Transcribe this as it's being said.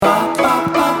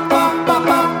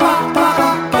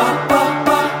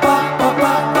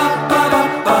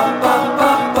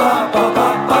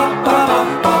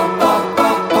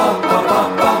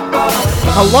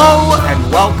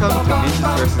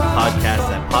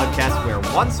podcast where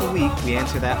once a week we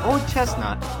answer that old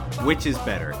chestnut, which is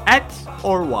better, X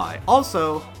or Y.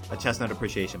 Also, a chestnut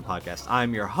appreciation podcast.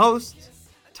 I'm your host,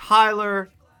 Tyler,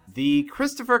 the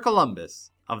Christopher Columbus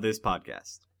of this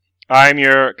podcast. I'm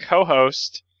your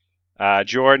co-host,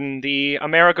 Jordan, the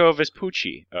Amerigo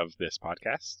Vespucci of this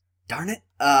podcast. Darn it.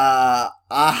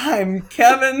 I'm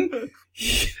Kevin,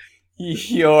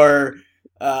 your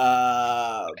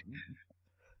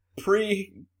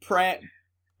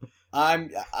I'm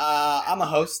a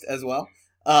host as well.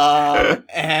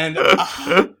 And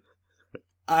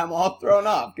I'm all thrown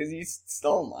off because you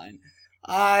stole mine.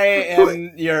 I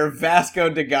am your Vasco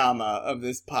da Gama of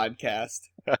this podcast.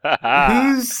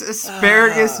 Who's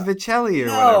Asparagus Vicelli or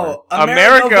No, whatever?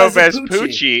 Amerigo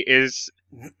Vespucci is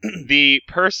the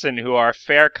person who our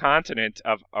fair continent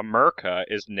of America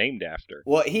is named after.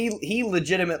 Well, he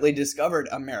legitimately discovered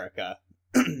America.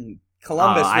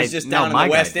 Columbus was just down in the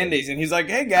West Indies, and he's like,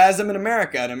 "Hey guys, I'm in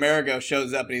America." And Amerigo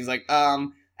shows up, and he's like,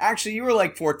 actually, you were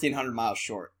like 1,400 miles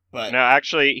short." But No,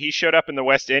 actually, he showed up in the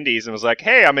West Indies and was like,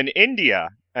 "Hey, I'm in India,"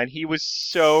 and he was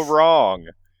so wrong.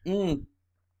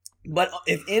 But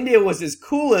if India was as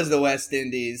cool as the West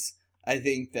Indies, I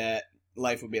think that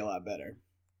life would be a lot better.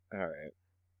 All right.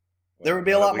 There would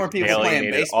be a lot more people playing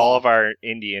alienated baseball. all of our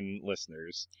Indian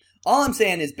listeners. All I'm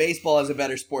saying is baseball is a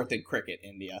better sport than cricket,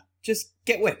 India. Just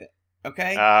get with it,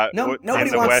 okay? Nobody in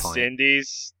the wants West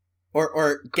Indies,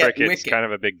 or get cricket's wicked. kind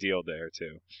of a big deal there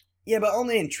too. Yeah, but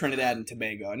only in Trinidad and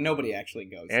Tobago, and nobody actually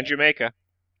goes And there. Jamaica.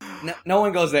 No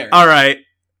one goes there. All right.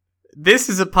 This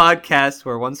is a podcast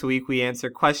where once a week we answer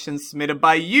questions submitted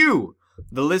by you,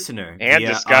 the listener. And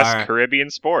via discuss our... Caribbean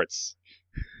sports.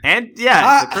 And,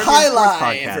 yeah, it's the Caribbean Sports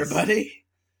Highlight, Podcast. everybody.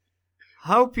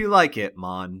 Hope you like it,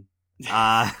 Mon.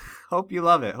 Hope you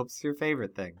love it. Hope it's your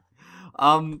favorite thing.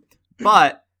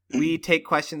 But we take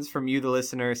questions from you, the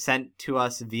listener, sent to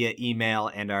us via email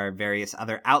and our various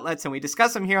other outlets, and we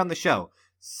discuss them here on the show.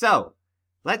 So,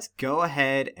 let's go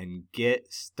ahead and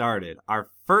get started. Our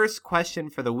first question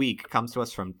for the week comes to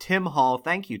us from Tim Hall.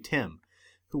 Thank you, Tim,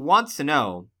 who wants to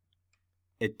know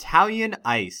Italian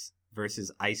ice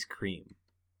versus ice cream.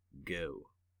 Go.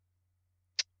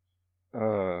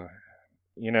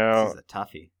 You know, This is a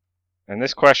toughie. and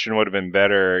this question would have been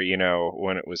better,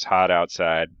 when it was hot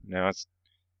outside. Now it's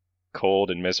cold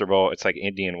and miserable. It's like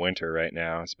Indian winter right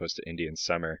now as opposed to Indian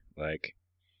summer. Like,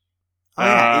 Oh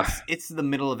yeah, it's the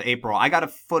middle of April. I got a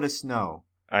foot of snow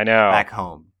I know. back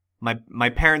home. My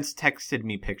parents texted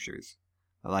me pictures.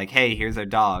 They're like, "Hey, here's our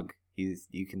dog.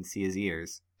 You can see his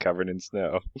ears." Covered in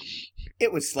snow.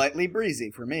 It was slightly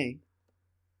breezy for me.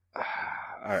 All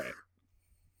right.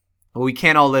 Well, we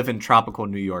can't all live in tropical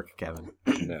New York, Kevin.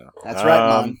 No. That's right,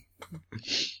 Mom.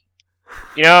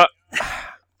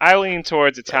 I lean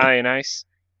towards Italian ice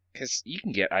because you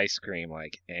can get ice cream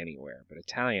like anywhere, but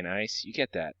Italian ice, you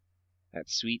get that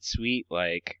sweet,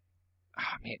 like, oh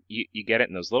man, you get it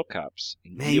in those little cups.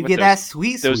 Man, you get that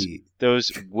sweet.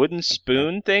 Those wooden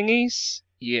spoon thingies.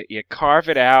 You carve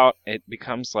it out. It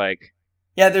becomes like.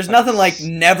 Yeah, there's nothing like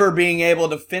never being able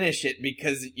to finish it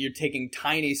because you're taking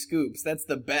tiny scoops. That's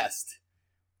the best.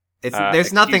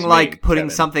 There's nothing me, like putting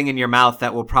Kevin. something in your mouth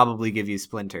that will probably give you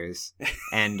splinters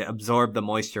and absorb the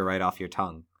moisture right off your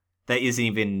tongue. That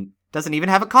doesn't even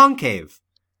have a concave.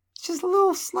 It's just a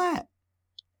little slat.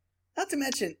 Not to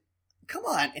mention, come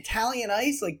on, Italian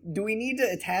ice? Like, do we need to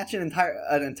attach an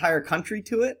entire country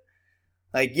to it?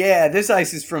 Like, yeah, this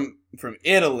ice is from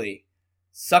Italy.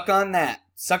 Suck on that.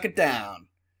 Suck it down.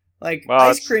 Like, Well,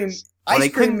 ice cream. Well,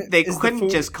 Ice cream. they is the couldn't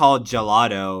food. just call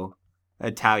gelato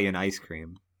Italian ice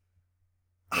cream.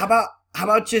 How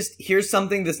about just here's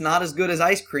something that's not as good as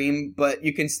ice cream, but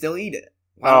you can still eat it?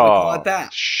 Why don't we call it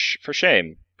that? For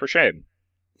shame.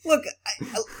 Look,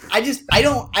 I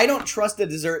don't trust a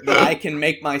dessert that I can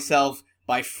make myself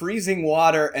by freezing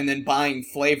water and then buying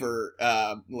flavor.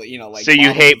 Like So you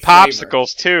bottles hate of flavor.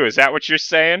 popsicles too? Is that what you're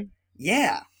saying?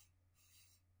 Yeah,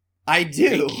 I do.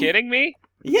 Are you kidding me?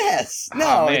 Yes. No.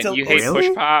 Oh, man, it's a, you hate Really?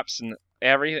 push pops and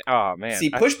everything. Oh man. See,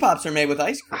 push pops are made with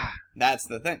ice cream. That's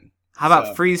the thing. How about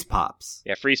So- freeze pops?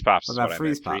 Yeah, freeze pops is What about what I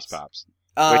freeze meant. Freeze pops?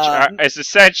 pops, which is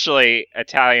essentially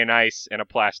Italian ice in a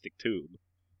plastic tube.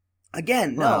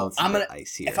 Again, no. Well, it's I'm gonna.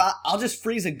 icier. I'll just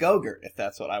freeze a Go-Gurt if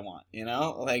that's what I want.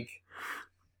 Like,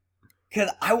 because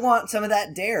I want some of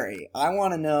that dairy. I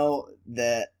want to know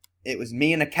that it was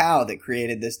me and a cow that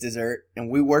created this dessert, and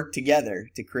we worked together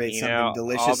to create something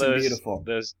delicious and beautiful.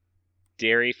 Those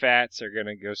dairy fats are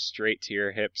gonna go straight to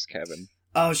your hips, Kevin.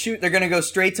 Oh shoot, they're gonna go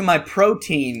straight to my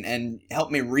protein and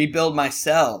help me rebuild my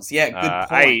cells. Yeah, good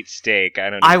point. I eat steak. I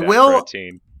don't. I need that will-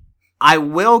 protein. I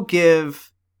will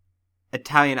give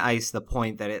Italian ice the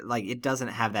point that it doesn't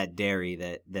have that dairy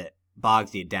that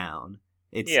bogs you down.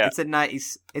 It's a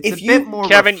nice. It's If a you- bit more.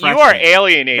 Kevin, you are refreshing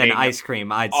alienating than ice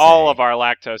cream. I'd all say. of our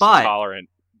lactose But- intolerant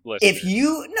listeners. If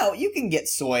you can get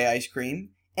soy ice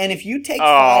cream, and if you take Oh,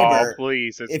 fiber,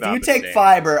 please! It's if not you the take same.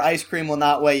 fiber, ice cream will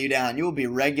not weigh you down. You will be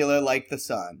regular like the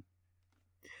sun.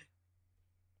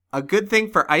 A good thing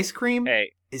for ice cream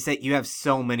Hey, is that you have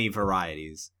so many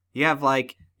varieties. You have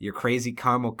like your crazy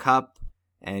caramel cup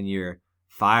and your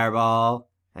fireball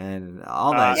and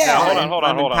all that. Yeah, all hold that on, hold on,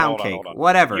 lemon hold on, pound hold on, cake, hold on.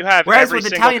 whatever. you have Whereas every with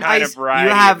single Italian kind ice, of variety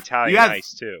you have of Italian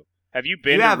ice too. Have you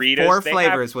been you to have Rita's? 4 They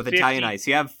flavors have with 50 Italian ice.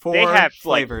 You have 4 They have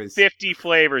flavors. like 50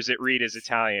 flavors at Rita's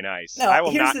Italian ice. No, I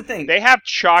will here's not. the thing. They have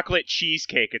chocolate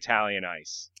cheesecake Italian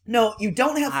ice. No, you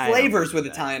don't have I don't flavors believe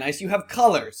with that. Italian ice. You have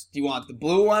colors. Do you want the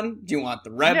blue one? Do you want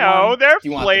the red one? No, they're Do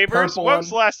you want flavors. the purple When was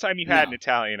the one? last time you had No. an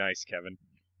Italian ice, Kevin?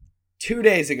 2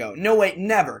 days ago. No, wait,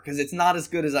 never, because it's not as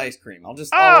good as ice cream. I'll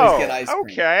just always get ice cream.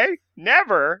 okay.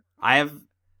 Never. I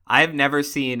have never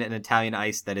seen an Italian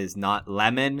ice that is not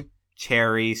lemon,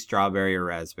 cherry, strawberry, or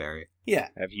raspberry. Yeah.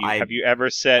 Have you ever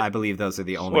set I believe those are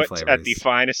the only foot flavors. at the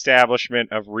fine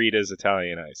establishment of Rita's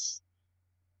Italian ice?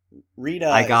 Rita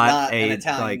I is got not a an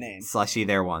Italian like name. slushy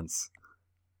there once.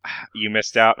 You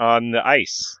missed out on the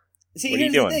ice. See, What are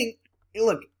you here's the doing? thing.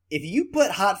 Look, if you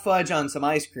put hot fudge on some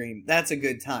ice cream, that's a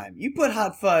good time. You put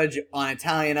hot fudge on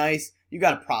Italian ice, you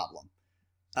got a problem.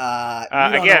 You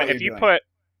don't know Again, what if you're you doing. put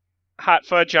hot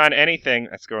fudge on anything,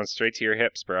 that's going straight to your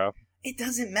hips, bro. It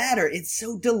doesn't matter. It's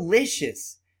so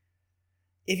delicious.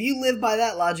 If you live by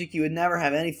that logic, you would never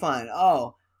have any fun.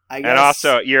 Oh, I guess. And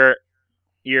also, your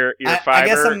I guess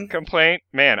fiber I'm- complaint,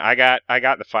 man. I got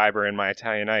the fiber in my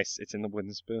Italian ice. It's in the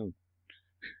wooden spoon.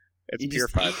 It's you pure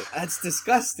just fiber. eat- That's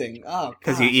disgusting. Oh,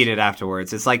 Because you gosh. eat it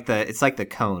afterwards. It's like the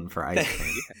cone for ice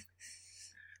cream.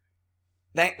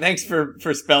 Thanks for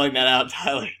spelling that out,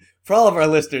 Tyler. For all of our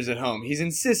listeners at home, he's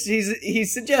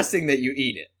suggesting that you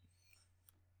eat it,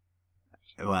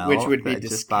 Well, which would be I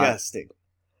just thought disgusting.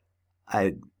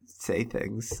 I'd say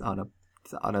things on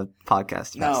a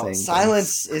podcast about No, saying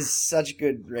silence is such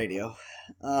good radio.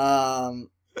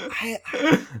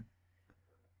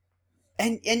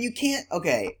 And you can't.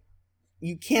 Okay,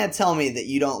 you can't tell me that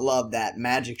you don't love that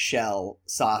magic shell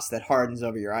sauce that hardens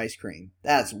over your ice cream.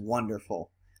 That's wonderful.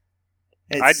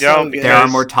 It's I so don't, good. There are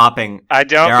more topping. I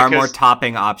don't. There are more because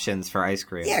topping options for ice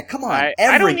cream. Yeah, come on. I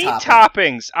Every don't need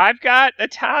topping. toppings. I've got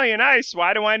Italian ice.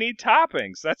 Why do I need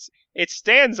toppings? It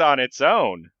stands on its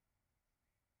own.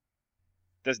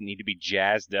 Doesn't need to be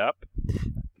jazzed up.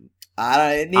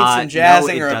 It needs some No,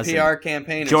 jazzing it or a doesn't. PR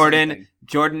campaign. Or Jordan,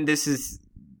 something.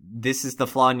 this is the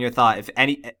flaw in your thought. If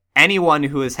anyone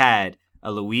who has had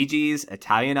a Luigi's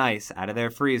Italian ice out of their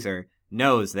freezer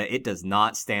knows that it does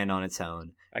not stand on its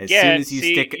own. Again, as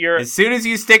soon as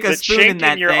you stick a the spoon chink in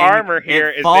that in your thing, armor here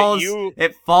it is falls. that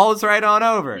It falls right on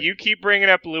over. you keep bringing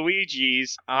up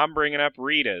Luigi's. I'm bringing up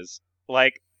Rita's.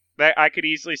 Like that, I could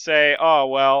easily say, oh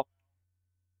well,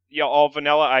 all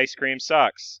vanilla ice cream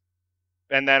sucks,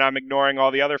 and then I'm ignoring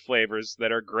all the other flavors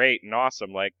that are great and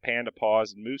awesome, like Panda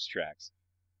Paws and Moose Tracks.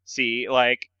 See,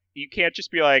 like you can't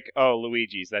just be like, oh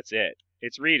Luigi's, that's it.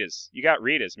 It's Rita's. You got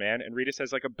Rita's, man, and Rita's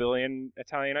has like 1 billion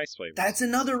Italian ice flavors. That's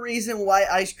another reason why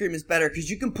ice cream is better, because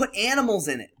you can put animals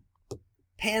in it.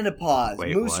 Panda paws,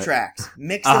 Wait, moose what? tracks.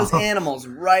 Mix Oh. those animals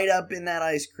right up in that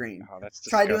ice cream. Oh, that's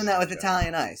Try doing that with disgusting,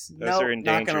 Italian ice. Those No, are not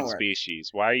gonna endangered work. species.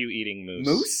 Why are you eating moose?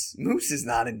 Moose? Moose is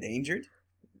not endangered.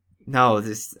 No,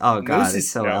 this. Oh god, Moose it's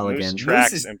is- so No, elegant. Moose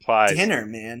tracks is implies Dinner,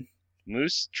 man.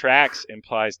 moose tracks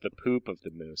implies the poop of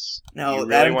the moose. No, you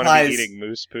that really want to implies be eating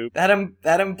moose poop?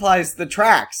 that implies the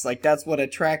tracks. Like that's what a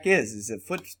track is a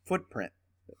footprint.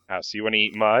 Oh, so you want to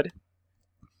eat mud?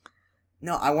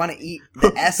 No, I want to eat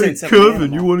the essence of the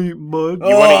animal. want to eat mud?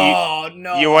 You wanna eat- Oh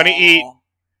no! you wanna eat-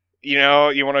 You know,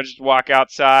 you want to just walk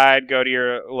outside, go to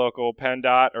your local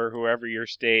PennDOT or whoever your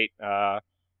state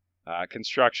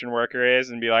construction worker is,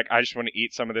 and be like, I just want to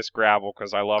eat some of this gravel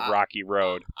because I love Rocky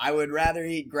Road. I would rather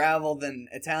eat gravel than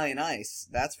Italian ice.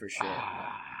 That's for sure.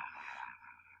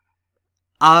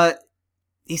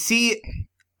 You see,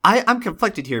 I'm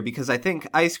conflicted here because I think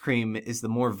ice cream is the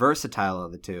more versatile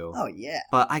of the two. Oh yeah.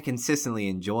 But I consistently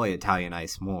enjoy Italian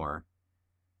ice more.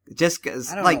 Just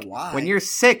because, I don't like, know why. when you're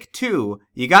sick, too,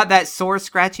 you got that sore,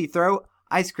 scratchy throat,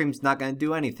 ice cream's not going to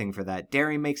do anything for that.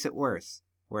 Dairy makes it worse.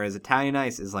 Whereas Italian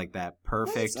ice is like that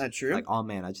perfect. That's not true. Like, oh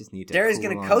man, I just need to. Dairy's cool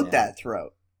gonna on coat down. that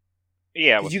throat.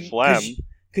 Yeah, 'Cause with phlegm.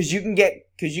 Because you can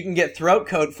get throat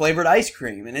coat flavored ice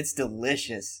cream, and it's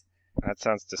delicious. That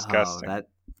sounds disgusting. Oh, that.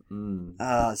 Mm,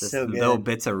 Oh, just so little good.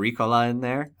 bits of Ricola in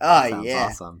there. Oh Sounds yeah.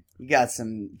 awesome. You got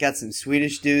some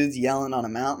Swedish dudes yelling on a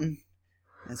mountain.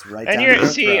 That's right. And down you're your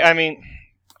see, throat. I mean,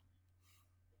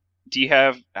 do you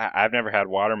have? I've never had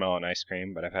watermelon ice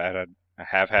cream, but I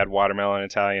have had watermelon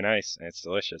Italian ice, and it's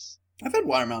delicious. I've had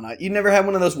watermelon. You never had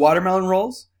one of those watermelon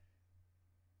rolls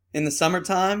in the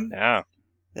summertime? No.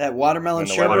 That watermelon When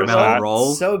the sherbet weather's roll? hot.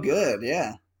 roll? So good,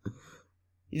 yeah.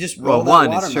 You just roll Well, that one,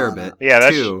 watermelon it's sherbet. out. Yeah,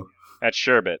 that's Two. that's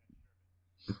sherbet.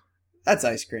 That's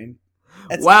ice cream.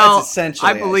 Well, that's essentially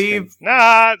I believe ice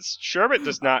Nah, sherbet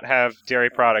does not have dairy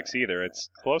products either. It's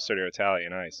closer to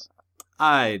Italian ice.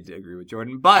 I'd agree with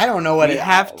Jordan, cream. but I don't know what we it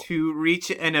have to reach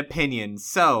an opinion.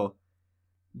 So,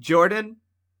 Jordan,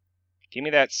 Give me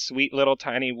that sweet little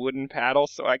tiny wooden paddle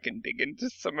so I can dig into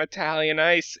some Italian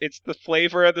ice. It's the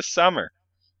flavor of the summer.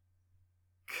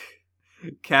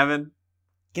 Kevin,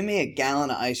 Give me a gallon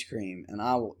of ice cream and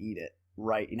I will eat it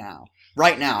right now.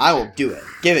 Right now, I will do it.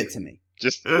 Give it to me.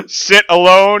 Just sit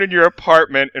alone in your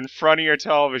apartment in front of your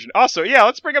television. Also, yeah,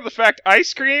 let's bring up the fact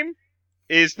ice cream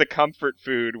is the comfort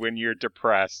food when you're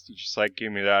depressed. You just like,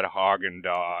 give me that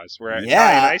Haagen-Dazs. Where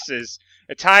Yeah.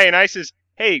 Italian ice is,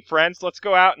 hey, friends, let's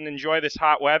go out and enjoy this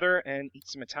hot weather and eat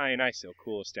some Italian ice. It'll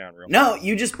cool us down real No, quick.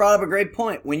 you just brought up a great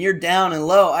point. When you're down and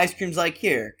low, ice cream's like,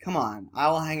 here, come on. I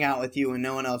will hang out with you and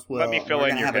no one else will. Let me fill We're in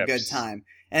gonna your have a good hips. time.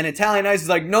 And Italian ice is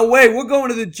like, no way, we're going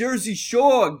to the Jersey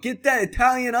Shore. Get that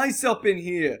Italian ice up in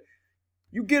here.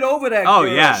 You get over that Oh,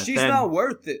 girl. yeah, She's then- not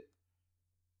worth it.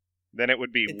 Then it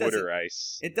would be It water doesn't-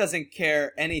 ice. It doesn't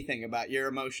care anything about your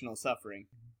emotional suffering.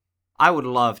 I would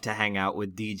love to hang out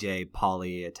with DJ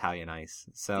Pauly Italian Ice.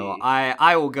 So Dude.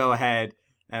 I will go ahead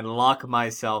and lock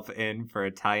myself in for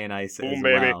Italian Ice Boom, as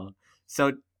baby. well.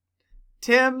 So,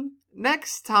 Tim,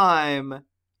 next time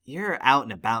you're out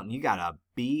and about and you gotta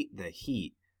beat the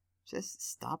heat, just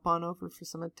stop on over for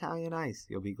some Italian Ice.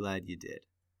 You'll be glad you did.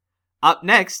 Up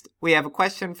next, we have a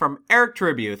question from Eric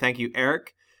Tribune. Thank you,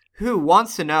 Eric, who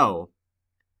wants to know,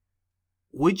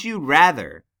 would you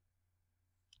rather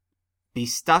be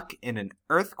stuck in an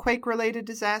earthquake-related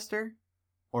disaster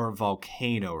or a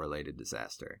volcano-related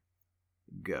disaster?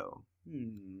 Go.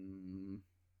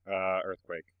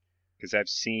 Earthquake. Because I've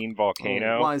seen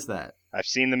Volcano. Oh, why is that? I've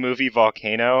seen the movie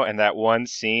Volcano, and that one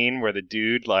scene where the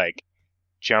dude, like,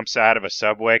 jumps out of a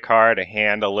subway car to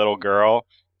hand a little girl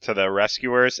to the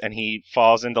rescuers, and he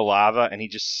falls into lava, and he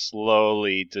just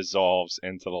slowly dissolves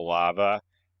into the lava.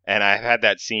 And I've had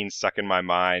that scene stuck in my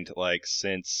mind, like,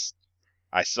 since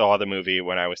I saw the movie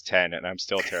when I was 10, and I'm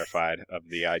still terrified of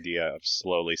the idea of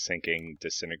slowly sinking,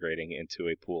 disintegrating into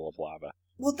a pool of lava.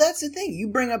 Well, that's the thing. You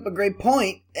bring up a great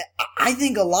point. I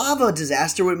think a lava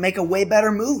disaster would make a way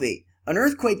better movie. An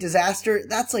earthquake disaster,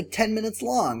 that's like 10 minutes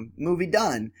long. Movie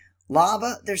done.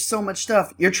 Lava, there's so much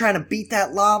stuff. You're trying to beat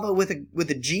that lava with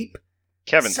a Jeep?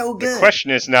 Kevin, So the good. question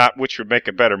is not which would make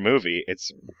a better movie,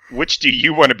 it's which do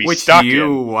you want to be Which stuck do you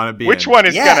in? want to be Which in? one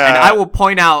is Yeah, gonna... And I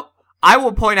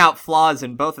will point out flaws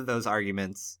in both of those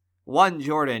arguments. One,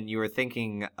 Jordan, you were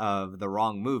thinking of the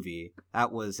wrong movie.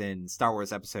 That was in Star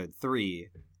Wars Episode 3.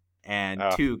 And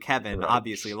Oh, two, Kevin, right.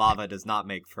 obviously lava does not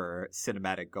make for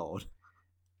cinematic gold.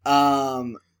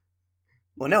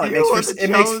 Well, no, You were the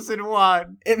chosen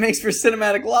one. it makes for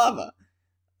cinematic lava.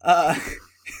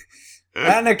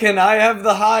 Anakin, I have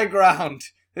the high ground.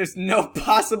 There's no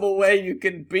possible way you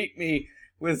can beat me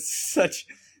with such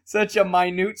a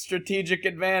minute strategic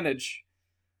advantage.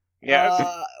 Yeah,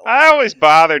 Uh, I always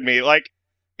bothered me. Like,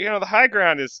 you know, the high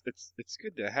ground is it's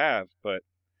good to have, but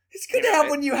it's good to have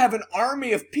when you have an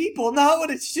army of people, not when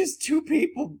it's just two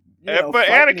people. But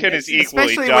fighting Anakin against is each- equally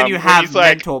Especially dumb, when you where have he's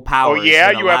like, mental powers. "Oh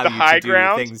yeah, that you have allow the high to do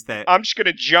ground? Things that I'm just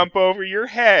gonna jump over your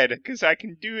head because I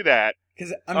can do that.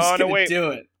 Because I'm just Oh, no, gonna wait.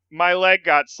 do it. My leg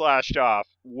got slashed off.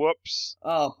 Whoops!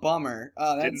 Oh, bummer.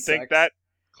 Oh, that Didn't think sucks. that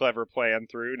clever plan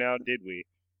through. Now did we?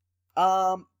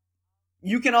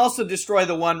 You can also destroy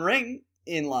the One Ring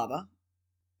in lava.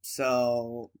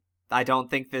 So, I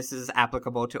don't think this is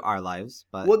applicable to our lives,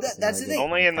 but Well, that's the thing.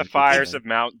 Only in the fires of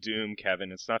Mount Doom,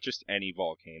 Kevin. It's not just any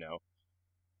volcano.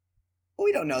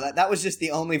 we don't know that. That was just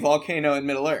the only volcano in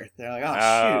Middle Earth. They're like, oh, shoot.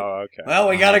 Oh, okay. Well,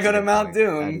 we gotta that's go a to good Mount point.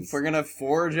 Doom That if is- we're gonna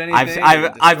forge anything.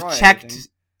 I've destroy checked anything.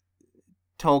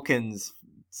 Tolkien's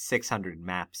 600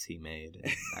 maps he made.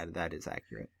 That is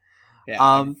accurate. Yeah,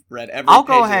 Um, I've read every I'll page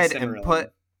go of ahead Cinderella.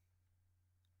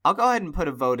 and put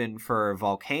a vote in for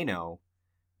Volcano,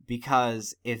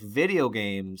 because if video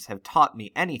games have taught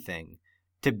me anything,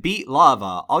 to beat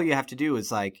lava, all you have to do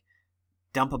is like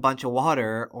dump a bunch of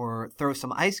water or throw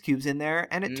some ice cubes in there,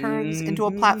 and it turns into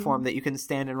a platform that you can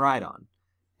stand and ride on.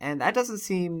 And that doesn't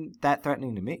seem that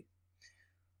threatening to me.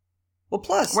 Well,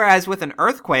 plus, Whereas with an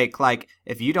earthquake, like,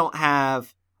 if you don't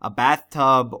have a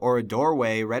bathtub or a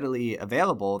doorway readily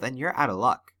available, then you're out of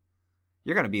luck.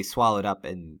 you're going to be swallowed up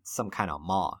in some kind of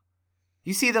maw.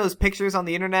 You see those pictures on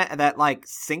the internet of that, like,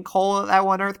 sinkhole that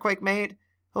one earthquake made? It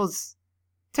was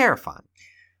terrifying.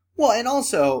 Well, and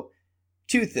also,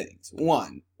 two things.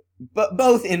 One, but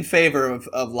both in favor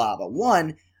of lava.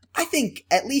 One, I think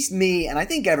at least me, and I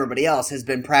think everybody else, has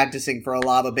been practicing for a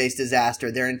lava-based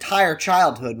disaster their entire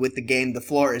childhood with the game The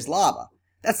Floor is Lava.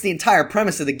 That's the entire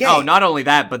premise of the game. Oh, not only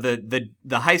that, but the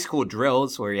high school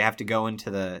drills where you have to go into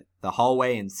the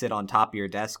hallway and sit on top of your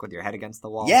desk with your head against the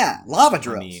wall. Yeah, lava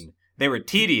drills. I mean, they were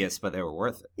tedious, but they were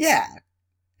worth it. Yeah,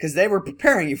 because they were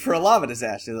preparing you for a lava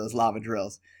disaster, those lava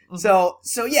drills. Mm-hmm.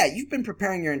 So yeah, you've been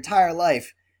preparing your entire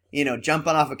life,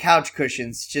 jumping off of couch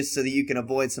cushions just so that you can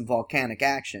avoid some volcanic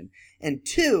action. And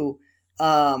two,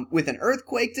 with an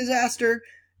earthquake disaster,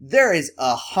 there is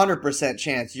 100%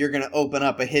 chance you're going to open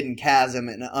up a hidden chasm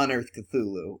and unearth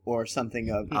Cthulhu or something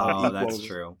of that's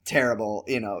true. Terrible,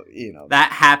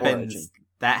 that happens. Origin.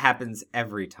 That happens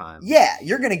every time. Yeah,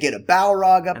 you're going to get a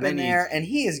Balrog up in there, and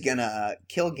he is going to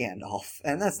kill Gandalf,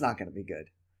 and that's not going to be good.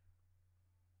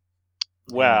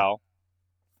 Well,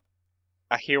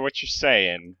 I hear what you're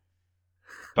saying,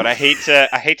 but I hate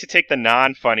to take the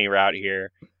non-funny route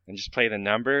here and just play the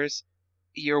numbers.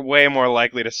 You're way more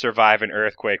likely to survive an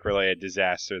earthquake-related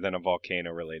disaster than a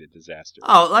volcano-related disaster.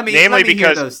 Oh, let me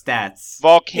hear those stats.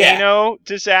 Volcano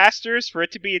disasters, for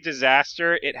it to be a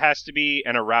disaster, it has to be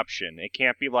an eruption. It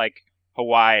can't be like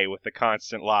Hawaii with the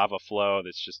constant lava flow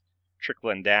that's just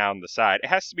trickling down the side. It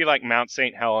has to be like Mount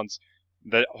St. Helens.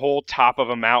 The whole top of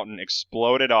a mountain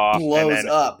exploded off. Blows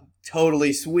up.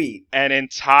 Totally sweet. An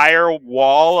entire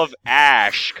wall of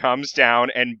ash comes down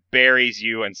and buries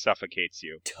you and suffocates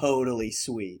you. Totally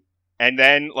sweet. And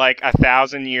then,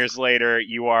 1,000 years later,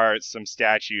 you are some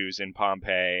statues in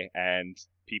Pompeii, and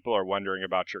people are wondering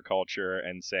about your culture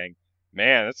and saying,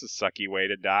 man, that's a sucky way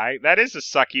to die. That is a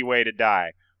sucky way to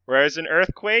die. Whereas an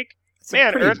earthquake,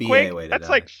 earthquake, that's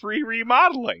like free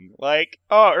remodeling.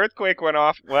 Earthquake went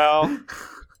off, well...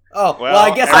 Oh, well,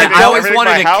 I guess I always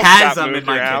wanted a chasm in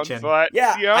my kitchen. But,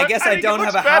 yeah, I guess I don't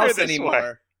have a house anymore.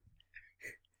 Way.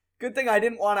 Good thing I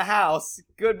didn't want a house.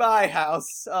 Goodbye,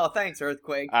 house. Oh, thanks,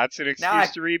 earthquake. That's an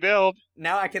excuse to rebuild.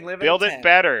 Now I can live in Build a it tent.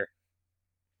 better.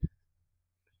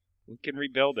 We can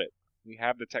rebuild it. We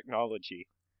have the technology.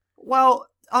 Well,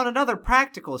 on another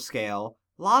practical scale,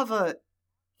 lava,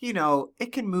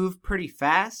 it can move pretty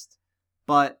fast,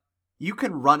 but you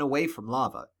can run away from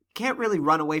lava. Can't really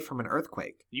run away from an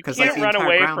earthquake. You can't run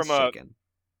away from a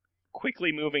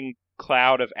quickly moving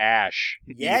cloud of ash.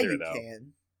 Yeah, either, you though.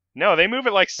 can. No, they move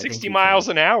at 60 miles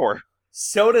an hour.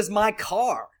 So does my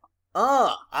car.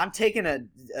 I'm taking a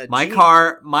my Jeep.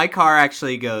 My car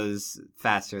actually goes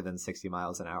faster than 60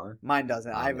 miles an hour. Mine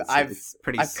doesn't. I've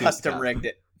custom rigged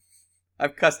it.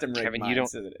 I've custom rigged Kevin, mine.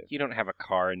 You don't have a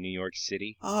car in New York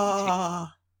City.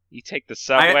 You take the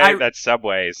subway. That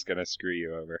subway is gonna screw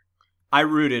you over. I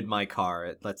rooted my car.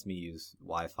 It lets me use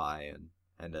Wi-Fi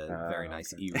and a very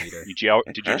nice e-reader. Did you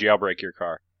jailbreak your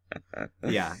car?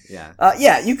 Yeah.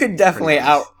 Yeah, you could definitely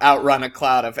outrun a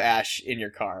cloud of ash in your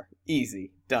car.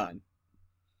 Easy. Done.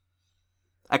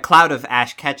 A cloud of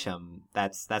Ash Ketchum,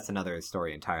 that's another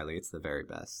story entirely. It's the very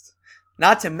best.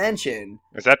 Not to mention...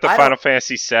 Is that the Final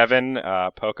Fantasy VII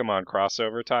Pokemon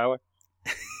crossover, Tyler?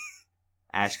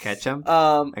 Ash Ketchum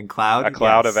and Cloud? A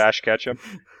cloud of Ash Ketchum?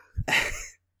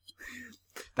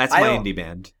 That's my indie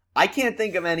band. I can't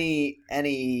think of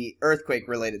any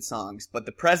earthquake-related songs, but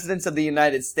the Presidents of the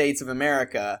United States of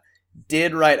America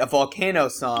did write a volcano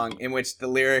song in which the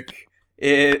lyric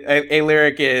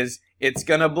is, "It's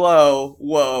gonna blow,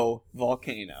 whoa,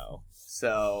 volcano."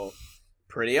 So,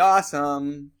 pretty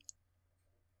awesome.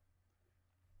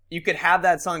 You could have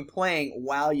that song playing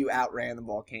while you outran the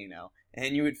volcano,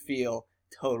 and you would feel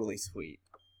totally sweet.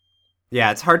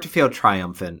 Yeah, it's hard to feel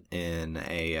triumphant in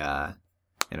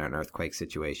an earthquake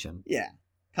situation. Yeah,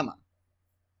 come on.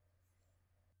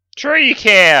 Sure you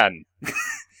can.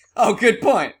 Oh, good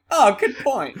point.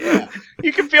 Yeah.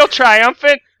 You can feel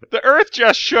triumphant. The earth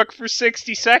just shook for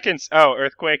 60 seconds. Oh,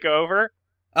 earthquake over?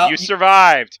 Oh, you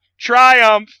survived.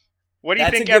 Triumph! What do you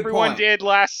That's think a good everyone point. did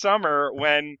last summer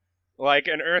when,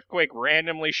 an earthquake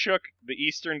randomly shook the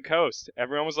eastern coast?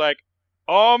 Everyone was like,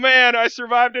 oh man, I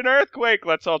survived an earthquake.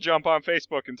 Let's all jump on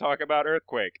Facebook and talk about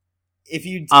earthquake. If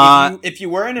you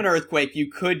were in an earthquake, you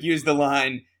could use the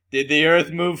line, "Did the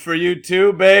earth move for you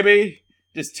too, baby?"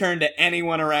 Just turn to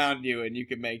anyone around you and you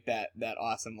could make that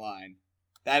awesome line.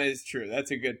 That is true. That's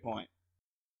a good point.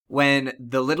 When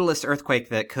the littlest earthquake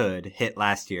that could hit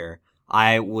last year,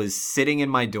 I was sitting in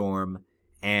my dorm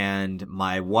and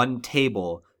my one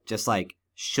table just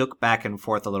shook back and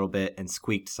forth a little bit and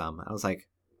squeaked some. I was like,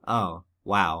 oh,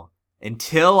 wow.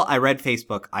 Until I read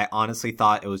Facebook, I honestly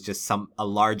thought it was just a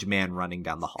large man running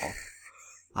down the hall.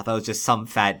 I thought it was just some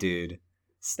fat dude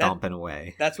stomping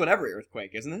away. That's what every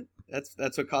earthquake, isn't it?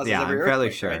 That's what causes Yeah, every I'm earthquake.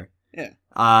 fairly sure. Right?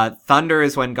 Yeah. Thunder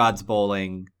is when God's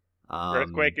bowling.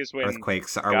 Earthquake is when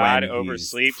earthquakes are God when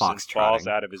oversleeps he's and falls foxtrotting.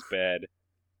 out of his bed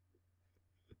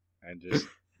and just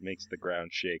makes the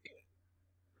ground shake.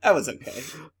 That was okay.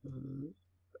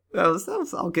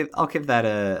 I'll give that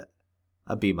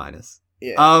a B minus.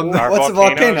 Yeah. Our What's a volcano?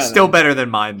 volcanoes? then? Still better than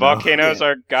mine. Though. Volcanoes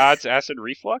are God's acid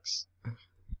reflux?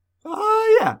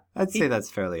 Yeah, I'd say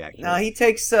that's fairly accurate. No, he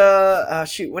takes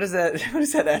shoot, what is that? What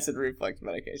is that acid reflux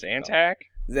medication? Zantac?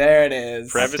 There it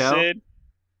is. Prevacid?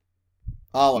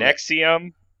 All of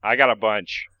Nexium? I got a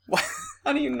bunch. it.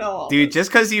 How do you know all Dude, this?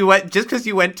 just because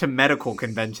you went to medical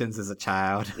conventions as a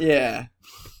child. Yeah.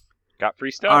 Got free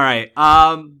stuff? All right.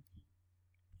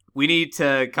 We need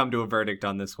to come to a verdict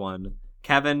on this one.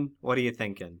 Kevin, what are you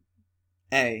thinking?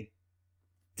 Hey.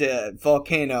 The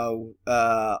volcano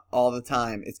all the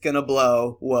time. It's gonna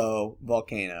blow. Whoa,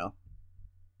 volcano.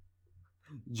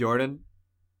 Jordan?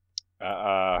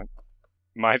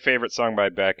 My favorite song by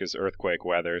Beck is Earthquake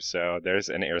Weather, so there's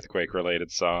an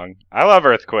earthquake-related song. I love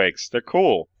earthquakes. They're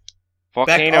cool. Beck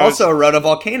Volcanoes... also wrote a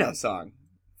volcano song.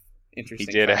 He Interesting.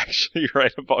 did fact. actually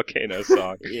write a volcano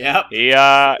song. Yep.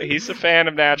 He's a fan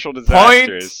of natural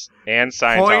disasters and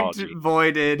Scientology. Point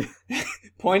voided.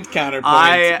 Point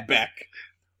counterpoint. Beck.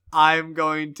 I'm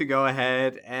going to go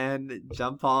ahead and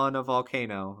jump on a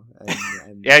volcano.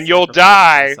 And you'll sacrifice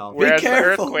die, myself whereas the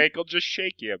careful. earthquake will just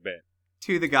shake you a bit.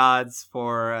 to the gods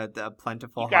for a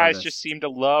plentiful You guys harvest. just seem to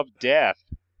love death.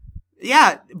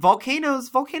 Yeah, volcanoes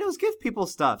give people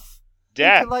stuff.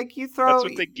 Death. You throw. That's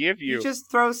what they give you. You just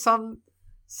throw some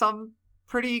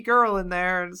pretty girl in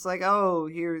there, and it's like, oh,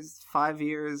 here's 5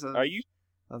 years of. Are you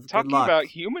of talking good luck. about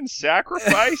human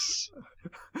sacrifice?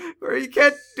 Where you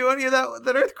can't do any of that with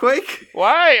an earthquake?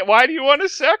 Why? Why do you want to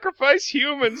sacrifice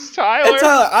humans, Tyler? Hey,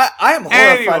 Tyler, I am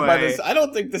horrified by Anyway. this. I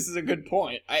don't think this is a good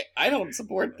point. I don't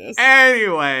support this.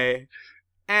 Anyway,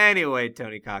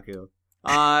 Tony Kaku.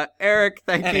 Eric,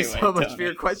 thank you Anyway, so much for Tony.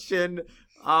 your question.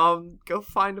 Go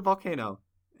find a volcano,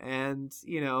 and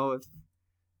if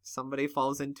somebody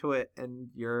falls into it and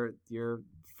you're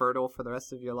fertile for the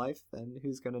rest of your life, then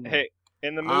who's gonna know? Hey,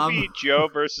 in the movie Joe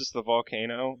versus the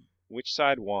volcano, which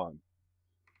side won?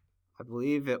 I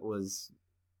believe it was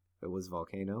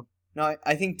volcano. No,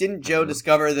 I think didn't Joe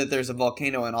discover that there's a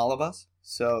volcano in all of us?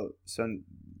 So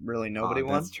really nobody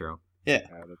won. That's true.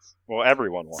 Well,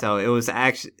 everyone won. So it was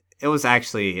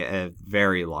actually a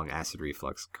very long acid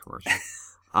reflux commercial.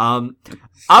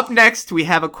 Up next, we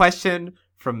have a question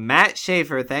from Matt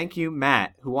Schaefer. Thank you,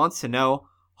 Matt, who wants to know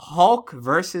Hulk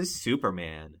versus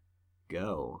Superman.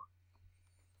 Go.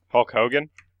 Hulk Hogan?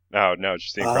 No,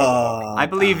 just the Incredible Hulk. I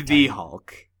believe the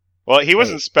Hulk. Well, he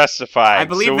wasn't specified. I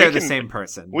believe so they're the same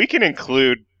person. We can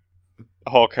include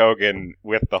Hulk Hogan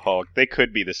with the Hulk. They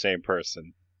could be the same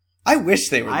person. I wish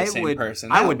they were the same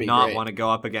person. I That would be not great. want to go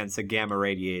up against a gamma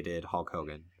radiated Hulk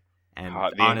Hogan. And The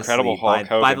honestly, Incredible Hulk by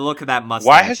Hogan. the look of that mustache,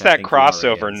 Why has I that think he already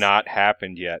crossover is. not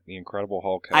happened yet? The Incredible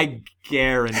Hulk Hogan. I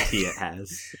guarantee it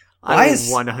has. Why I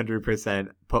is- 100%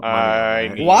 put money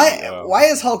on that. Why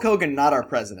is Hulk Hogan not our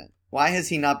president? Why has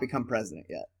he not become president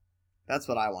yet? That's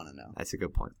what I want to know. That's a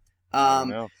good point.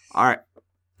 No. All right.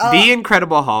 Uh, The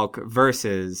Incredible Hulk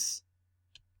versus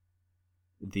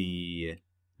the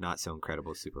not so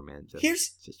incredible Superman.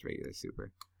 Just regular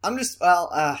Super. I'm just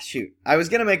shoot. I was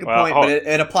gonna make a Well, point, Hulk- but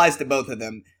it applies to both of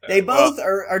them. They both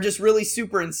are just really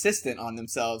super insistent on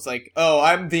themselves. Like, oh,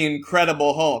 I'm the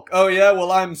Incredible Hulk. Oh yeah,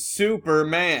 well I'm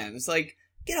Superman. It's like,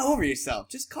 get over yourself.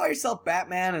 Just call yourself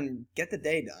Batman and get the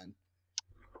day done.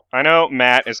 I know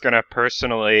Matt is going to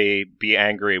personally be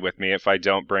angry with me if I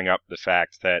don't bring up the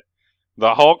fact that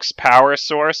the Hulk's power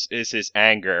source is his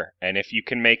anger, and if you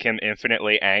can make him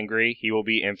infinitely angry, he will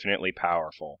be infinitely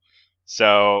powerful.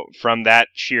 So, from that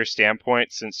sheer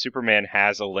standpoint, since Superman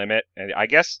has a limit, and I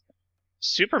guess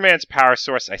Superman's power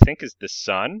source, I think, is the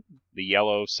sun, the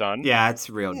yellow sun. Yeah, it's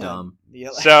real Yeah. dumb.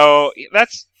 So,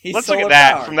 let's He's look at solar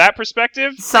that. powered. From that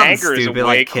perspective, Something anger is a stupid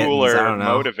way like kittens, cooler I don't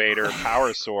know. motivator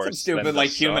power source. Some stupid than the like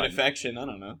human sun. affection. I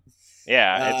don't know.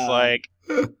 Yeah, it's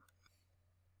like,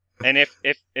 and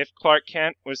if Clark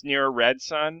Kent was near a red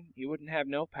sun, he wouldn't have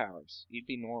no powers. He'd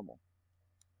be normal.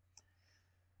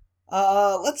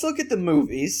 Let's look at the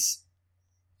movies.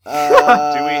 Do we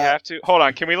have to? Hold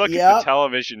on. Can we look at yep. the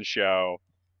television show,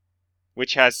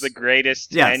 which has the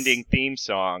greatest Yes. ending theme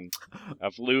song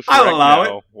of Lou I'll allow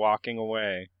Ferrigno walking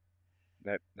away?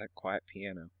 That quiet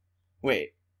piano.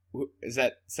 Wait,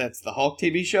 that's the Hulk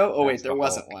TV show? Oh wait, That's there the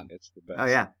wasn't Hulk. one. It's the best. Oh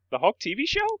yeah. The Hulk TV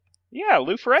show? Yeah,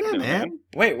 Lou Ferrigno, Yeah, man. man.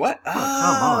 Wait, what? Oh, come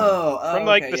on. Oh, From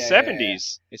like okay, the yeah,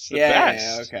 70s. It's the yeah,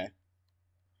 best. Yeah, okay.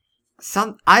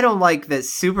 I don't like that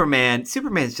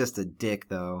Superman's just a dick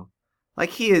though.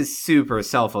 Like he is super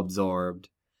self-absorbed.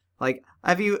 Like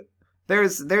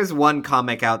there's one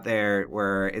comic out there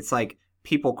where it's like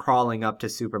people crawling up to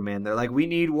Superman. They're like, "We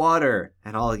need water."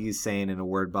 And all he's saying in a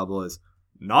word bubble is,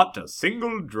 "Not a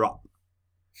single drop."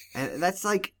 And that's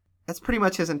pretty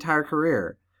much his entire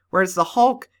career. Whereas the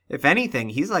Hulk, if anything,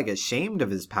 he's like ashamed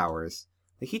of his powers.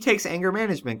 Like he takes anger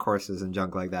management courses and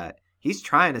junk like that. He's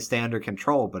trying to stay under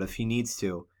control, but if he needs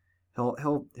to,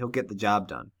 he'll get the job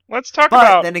done. Let's talk But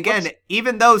about... then again,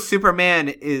 even though Superman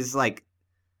is like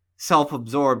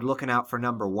self-absorbed looking out for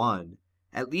number one,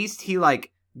 at least he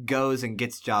like goes and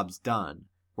gets jobs done.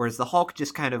 Whereas the Hulk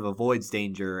just kind of avoids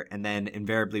danger and then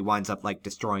invariably winds up like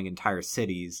destroying entire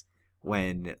cities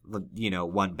when, you know,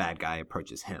 one bad guy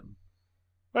approaches him.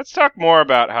 Let's talk more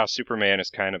about how Superman is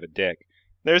kind of a dick.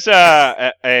 There's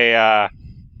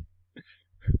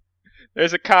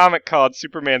there's a comic called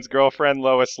Superman's Girlfriend,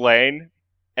 Lois Lane,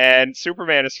 and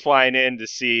Superman is flying in to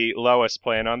see Lois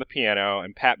playing on the piano,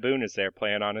 and Pat Boone is there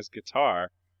playing on his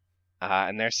guitar,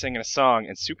 and they're singing a song,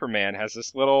 and Superman has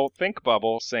this little think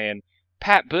bubble saying,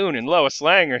 "Pat Boone and Lois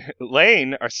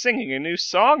Lane are singing a new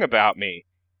song about me.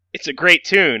 It's a great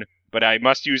tune, but I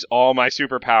must use all my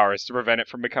superpowers to prevent it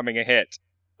from becoming a hit."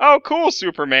 Oh, cool,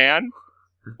 Superman.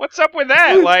 What's up with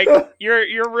that? Like,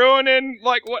 you're ruining,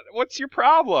 like, what's your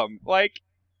problem? Like,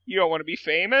 you don't want to be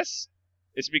famous?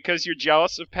 It's because you're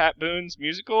jealous of Pat Boone's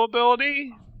musical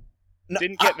ability? No,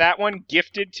 Didn't get that one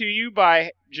gifted to you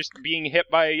by just being hit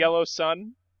by a yellow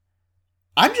sun?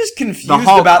 I'm just confused The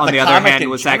Hulk, about on the the other comic hand, in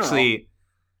was general. actually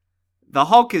the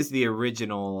Hulk is the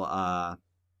original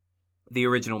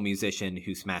musician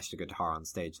who smashed a guitar on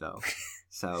stage, though.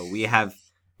 So we have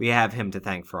him to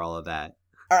thank for all of that.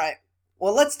 All right.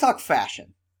 Well, let's talk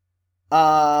fashion.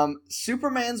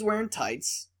 Superman's wearing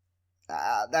tights.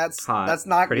 That's Hot. that's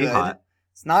not Pretty good. hot.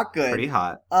 It's not good. Pretty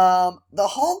hot. The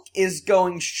Hulk is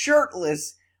going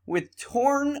shirtless with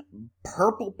torn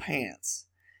purple pants.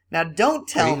 Now, don't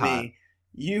tell Pretty hot. me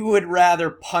you would rather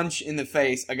punch in the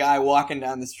face a guy walking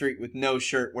down the street with no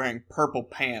shirt wearing purple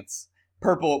pants.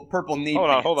 Purple knee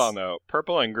pants. Hold on, though.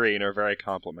 Purple and green are very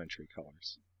complementary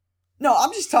colors. No,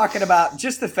 I'm just talking about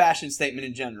just the fashion statement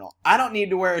in general. I don't need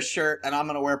to wear a shirt and I'm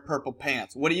going to wear purple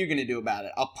pants. What are you going to do about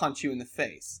it? I'll punch you in the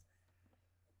face.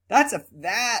 That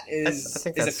is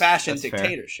a fashion that's fair.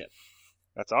 dictatorship.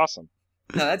 That's awesome.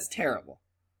 No, that's terrible.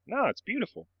 No, it's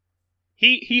beautiful.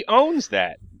 He owns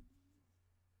that.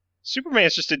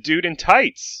 Superman's just a dude in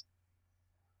tights.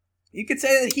 You could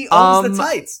say that he owns the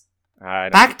tights. I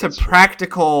don't Back think to that's true.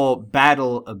 practical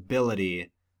battle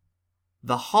ability.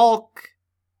 The Hulk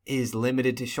is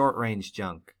limited to short range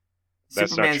junk.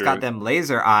 That's not Superman's true. got them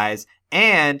laser eyes,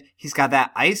 and he's got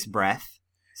that ice breath,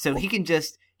 so he can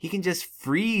just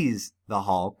freeze the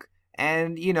Hulk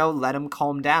and, you know, let him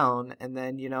calm down and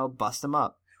then, you know, bust him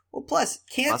up. Well, plus,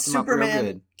 can't Bust 'em up real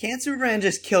good. Superman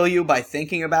just kill you by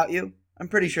thinking about you? I'm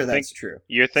pretty sure that's true.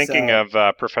 You're thinking So-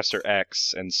 of Professor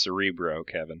X and Cerebro,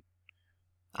 Kevin.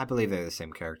 I believe they're the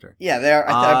same character. Yeah, they are.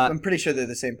 Uh, I'm pretty sure they're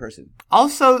the same person.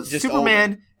 Also, Just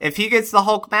Superman, if he gets the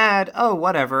Hulk mad, oh,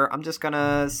 whatever, I'm just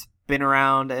gonna spin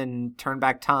around and turn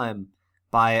back time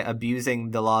by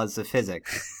abusing the laws of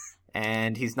physics.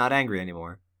 And he's not angry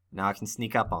anymore. Now I can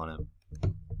sneak up on him.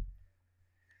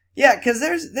 Yeah, because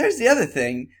there's the other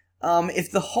thing.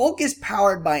 If the Hulk is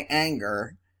powered by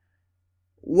anger,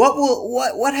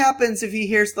 what happens if he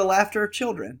hears the laughter of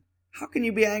children? How can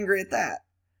you be angry at that?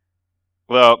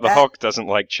 Well, the That- Hulk doesn't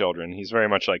like children. He's very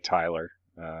much like Tyler.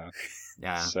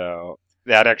 Yeah. So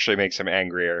that actually makes him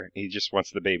angrier. He just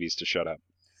wants the babies to shut up.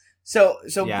 So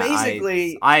Yeah,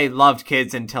 basically, I loved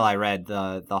kids until I read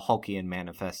the Hulkian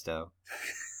Manifesto,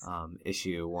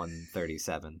 issue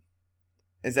 137.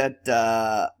 is that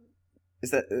the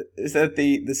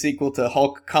sequel to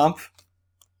Hulk Kampf?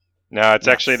 No, it's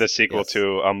Yes, actually the sequel yes.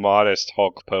 to A Modest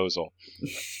Hulk Posel.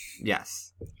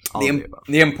 Yes. All of the above.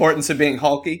 The importance of being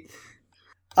hulky.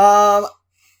 Also,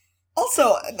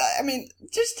 I mean,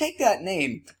 just take that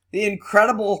name, the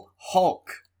Incredible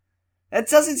Hulk. That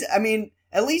doesn't. I mean,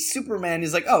 at least Superman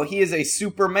is like, oh, he is a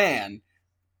Superman.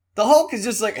 The Hulk is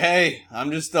just like, hey,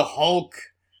 I'm just a Hulk.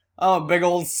 I'm a big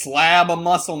old slab of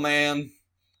muscle, man.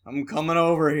 I'm coming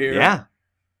over here. Yeah.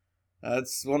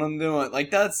 That's what I'm doing. Like,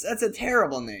 that's a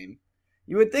terrible name.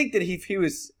 You would think that if he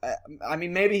was, I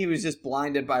mean, maybe he was just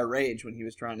blinded by rage when he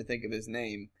was trying to think of his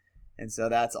name, and so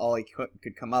that's all he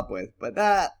could come up with. But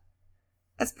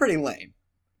that's pretty lame.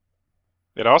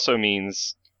 It also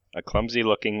means a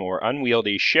clumsy-looking or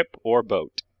unwieldy ship or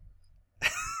boat.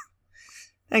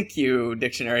 Thank you,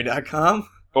 dictionary.com.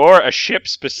 Or a ship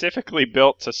specifically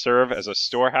built to serve as a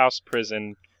storehouse,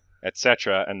 prison,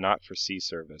 etc., and not for sea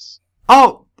service.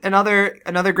 Oh, another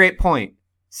great point.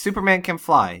 Superman can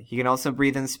fly. He can also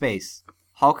breathe in space.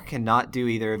 Hulk cannot do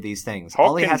either of these things. All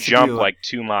Hulk he can has jump to do, like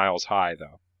 2 miles high,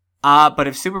 though. but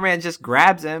if Superman just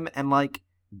grabs him and like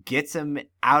gets him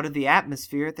out of the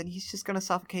atmosphere, then he's just gonna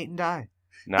suffocate and die.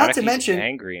 Not if to he's mention-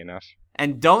 angry enough.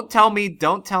 And don't tell me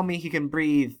he can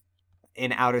breathe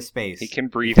in outer space. He can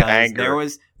breathe Because anger. There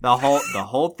was the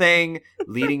whole thing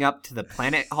leading up to the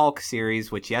Planet Hulk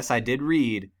series, which yes, I did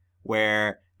read,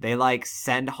 where they like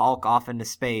send Hulk off into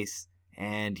space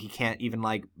and he can't even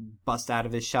like bust out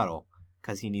of his shuttle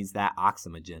because he needs that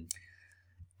oxygen.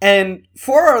 And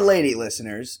for our lady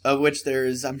listeners, of which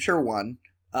there's, I'm sure, one,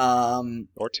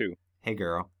 Or 2. Hey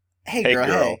girl. hey Hey girl,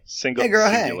 girl. hey. Single, Hey, girl,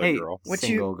 hey. singular Hey girl. What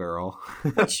single girl.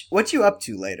 what you up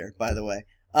to later, by the way?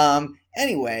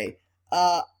 Anyway,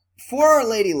 for our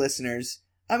lady listeners,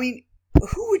 I mean,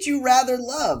 who would you rather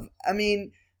love? I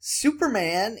mean,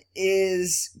 Superman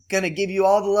is gonna give you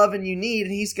all the loving you need,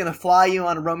 and he's gonna fly you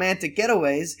on romantic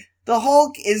getaways. The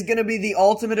Hulk is gonna be the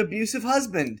ultimate abusive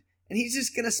husband, and he's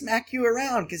just gonna smack you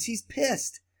around because he's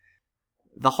pissed.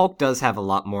 The Hulk does have a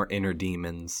lot more inner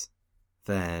demons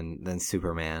than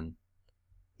Superman.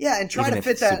 Yeah, and try Even to if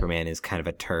fit that. Superman is kind of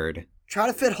a turd. Try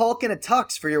to fit Hulk in a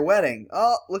tux for your wedding.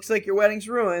 Oh, looks like your wedding's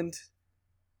ruined.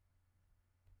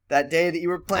 That day that you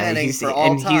were planning for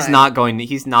all time. He's not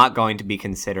going to be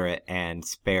considerate and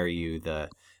spare you the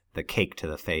cake to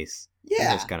the face.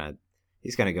 Yeah.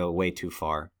 He's gonna go way too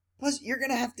far. Plus, you're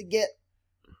gonna have to get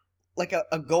like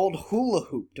a gold hula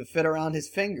hoop to fit around his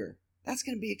finger. That's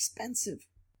gonna be expensive.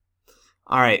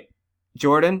 All right,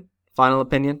 Jordan, final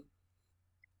opinion.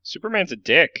 Superman's a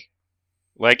dick.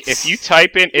 Like, if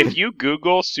you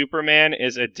Google Superman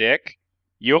is a dick,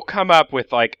 you'll come up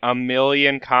with like a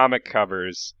million comic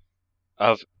covers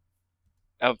of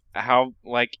how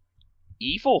like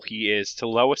evil he is to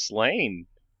Lois Lane.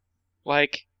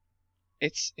 Like,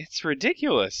 it's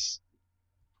ridiculous.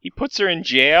 He puts her in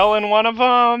jail in one of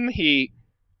them. He's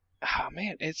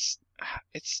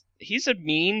a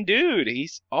mean dude.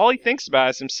 All he thinks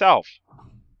about is himself.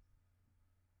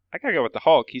 I gotta go with the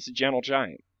Hulk. He's a gentle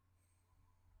giant.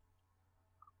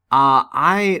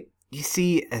 You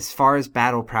see, as far as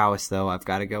battle prowess though, I've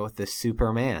got to go with the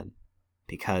Superman.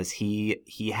 Because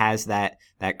he has that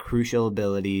crucial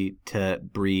ability to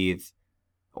breathe,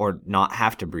 or not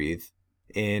have to breathe,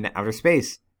 in outer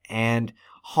space. And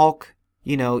Hulk,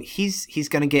 he's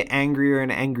gonna get angrier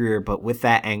and angrier, but with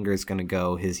that anger is gonna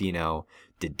go his,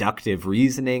 deductive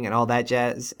reasoning and all that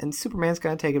jazz. And Superman's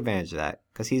gonna take advantage of that,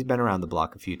 because he's been around the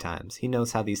block a few times. He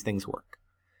knows how these things work.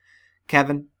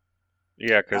 Kevin?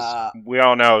 Yeah, because we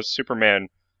all know Superman...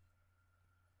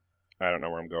 I don't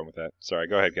know where I'm going with that. Sorry,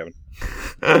 go ahead, Kevin.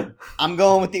 I'm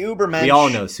going with the Ubermensch. We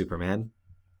all know Superman.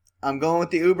 I'm going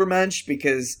with the Ubermensch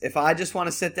because if I just want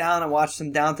to sit down and watch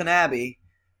some Downton Abbey,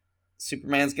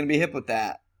 Superman's going to be hip with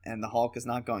that, and the Hulk is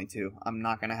not going to. I'm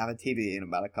not going to have a TV in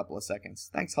about a couple of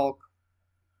seconds. Thanks, Hulk.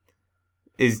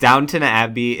 Is Downton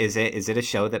Abbey, is it a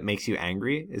show that makes you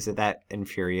angry? Is it that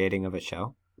infuriating of a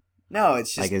show? No,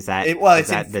 it's just like is that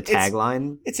the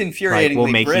tagline? It's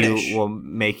infuriatingly British. Will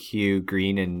make you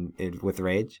green and with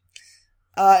rage.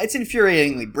 It's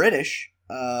infuriatingly British.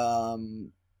 I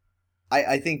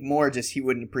think more just he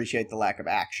wouldn't appreciate the lack of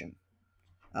action.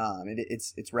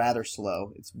 It's rather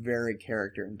slow. It's very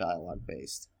character and dialogue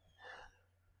based,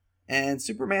 and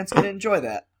Superman's going to enjoy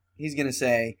that. He's going to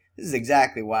say, "This is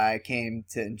exactly why I came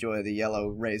to enjoy the yellow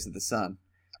rays of the sun,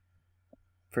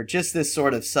 for just this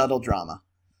sort of subtle drama."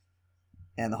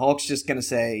 And the Hulk's just going to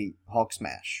say, Hulk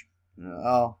smash.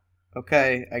 Oh,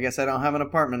 okay. I guess I don't have an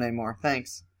apartment anymore.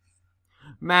 Thanks.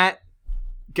 Matt,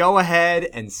 go ahead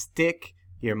and stick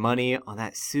your money on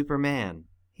that Superman.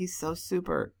 He's so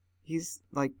super. He's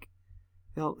like,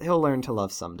 he'll learn to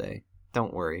love someday.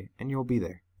 Don't worry. And you'll be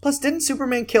there. Plus, didn't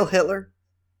Superman kill Hitler?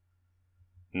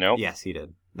 Nope. Yes, he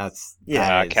did.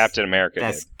 Captain America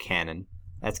That's did. canon.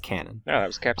 That's canon. No, that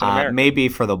was Captain America. Maybe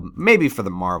for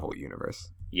the Marvel universe.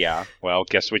 Yeah, well,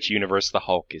 guess which universe the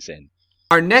Hulk is in.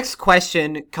 Our next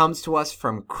question comes to us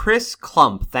from Chris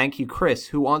Klump. Thank you, Chris,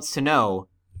 who wants to know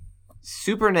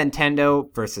Super Nintendo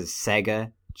versus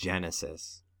Sega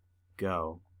Genesis.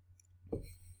 Go.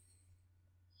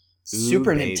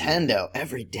 Super baby. Nintendo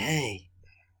every day.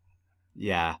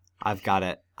 Yeah, I've got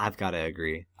to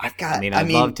agree. I'd I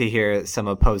mean, love to hear some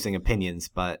opposing opinions,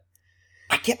 but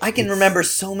I can remember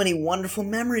so many wonderful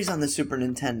memories on the Super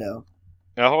Nintendo.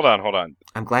 Now, hold on.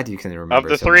 I'm glad you can remember. Of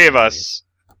the three of us,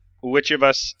 which of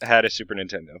us had a Super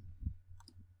Nintendo?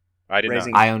 I did not.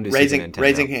 I owned a Super Nintendo.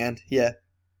 Raising hand, yeah.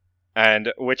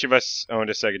 And which of us owned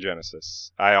a Sega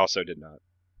Genesis? I also did not.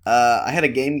 I had a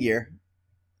Game Gear.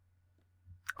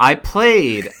 I've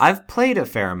played a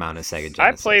fair amount of Sega Genesis.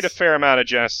 I played a fair amount of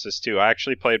Genesis too. I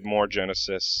actually played more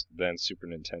Genesis than Super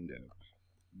Nintendo.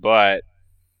 But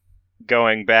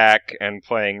going back and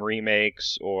playing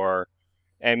remakes or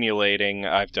emulating,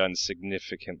 I've done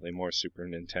significantly more Super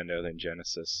Nintendo than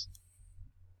Genesis.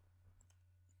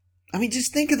 I mean,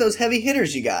 just think of those heavy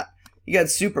hitters you got. You got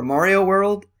Super Mario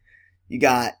World. You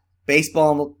got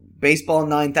Baseball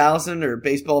 9000 or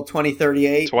Baseball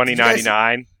 2038.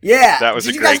 2099. Yeah. That was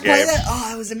Did a you guys great play game. that?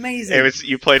 Oh, it was amazing.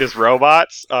 You played as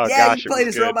robots? Oh yeah, gosh, you played it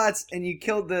was as good. robots and you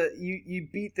killed you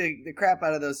beat the crap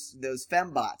out of those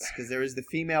fembots, because there was the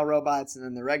female robots and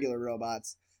then the regular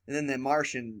robots and then the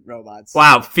Martian robots.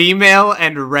 Wow, female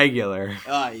and regular.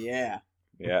 Oh yeah.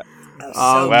 Yeah. That was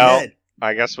so well, good.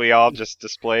 I guess we all just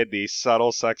displayed the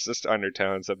subtle sexist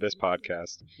undertones of this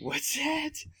podcast. What's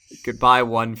that? Goodbye,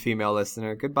 one female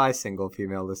listener. Goodbye, single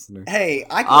female listener. Hey,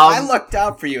 I lucked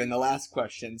out for you in the last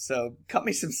question, so cut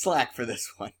me some slack for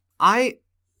this one.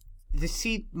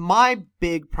 See, my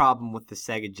big problem with the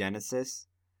Sega Genesis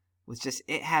was just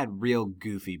it had real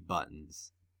goofy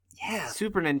buttons. Yeah.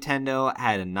 Super Nintendo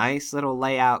had a nice little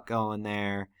layout going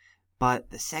there, but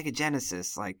the Sega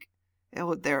Genesis, like, it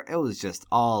was just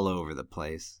all over the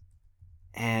place.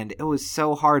 And it was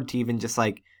so hard to even just,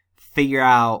 like, figure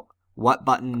out what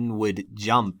button would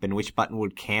jump and which button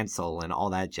would cancel and all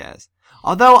that jazz.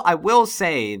 Although I will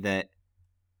say that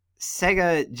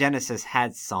Sega Genesis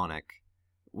had Sonic,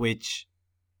 which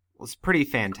was pretty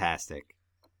fantastic.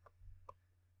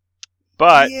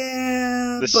 But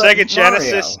yeah, the but Sega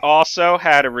Genesis Mario. also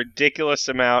had a ridiculous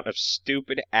amount of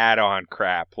stupid add-on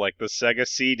crap, like the Sega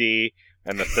CD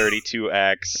and the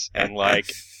 32X, and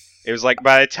like it was like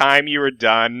by the time you were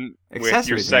done with your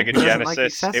Accessories, man. Sega Who doesn't like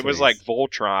Genesis, it was accessories? like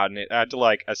Voltron. It had to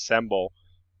like assemble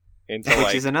into Which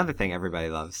like is another thing everybody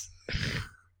loves.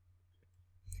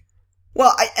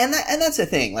 Well, and that's the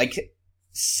thing. Like,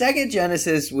 Sega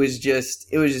Genesis was just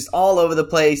all over the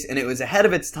place, and it was ahead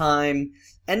of its time,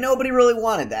 and nobody really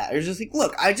wanted that. It was just like,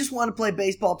 look, I just want to play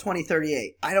Baseball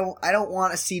 2038. I don't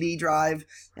want a CD drive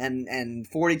and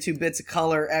 42 bits of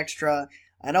color extra.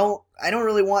 I don't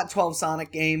really want 12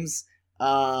 Sonic games.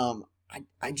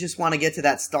 I just want to get to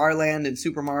that Starland and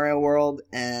Super Mario World,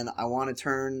 and I want to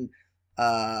turn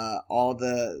all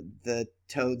the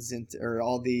Toads into, or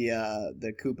all the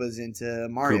Koopas into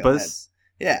Mario Koopas? heads.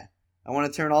 Yeah, I want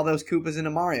to turn all those Koopas into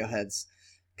Mario heads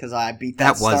because I beat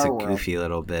that. That was Star a World. goofy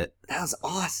little bit. That was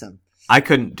awesome. I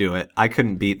couldn't do it. I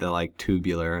couldn't beat the like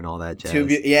tubular and all that jazz.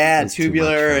 It's too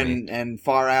Tubular much for me. and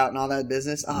Far Out and all that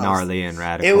business. Oh, Gnarly and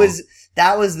radical.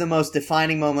 That was the most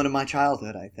defining moment of my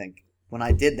childhood, I think, when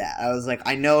I did that. I was like,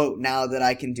 I know now that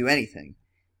I can do anything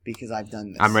because I've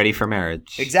done this. I'm ready for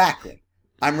marriage. Exactly.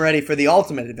 I'm ready for the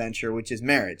ultimate adventure, which is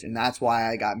marriage, and that's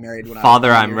why I got married when Father,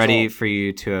 I was 9 I'm years ready old. for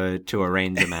you to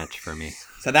arrange a match for me.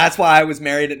 So that's why I was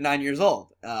married at 9 years old,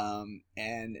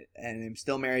 and I'm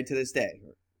still married to this day.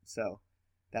 So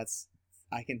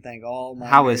I can thank all my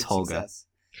How marriage is Holga?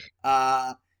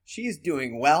 success. She is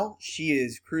doing well. She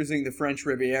is cruising the French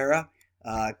Riviera,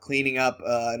 cleaning up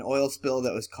an oil spill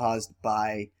that was caused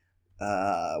by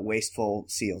wasteful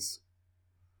seals.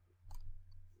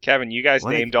 Kevin, you guys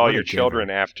What a- named all what a your giver. children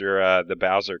after the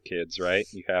Bowser kids, right?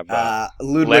 You have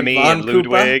Ludwig Lemmy von and Koopa.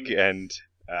 Ludwig and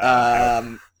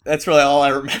That's really all I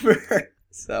remember.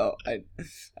 So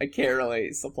I can't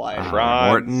really supply it.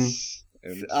 Franz.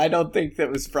 And I don't think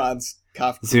that was Franz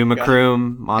Kafka. Zuma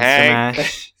Kroom, Monster Hank.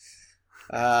 Mash.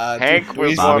 Hank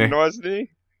was Bobby. one, wasn't he?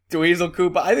 Dweezil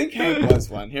Koopa. I think Hank was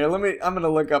one. Here, I'm gonna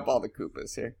look up all the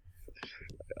Koopas here.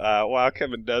 While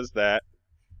Kevin does that,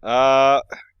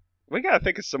 we gotta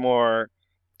think of some more.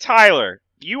 Tyler,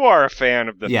 you are a fan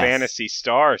of the Yes. Phantasy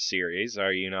Star series,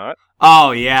 are you not?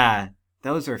 Oh yeah,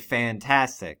 those are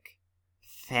fantastic.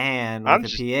 Fan with I'm a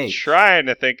just PH. trying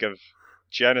to think of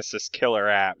Genesis killer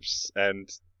apps, and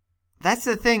That's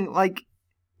the thing. Like,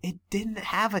 it didn't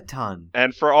have a ton.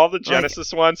 for all the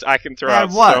Genesis ones, I can throw Had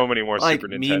out what? so many more Like Super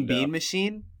Mean Nintendo. Bean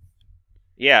Machine.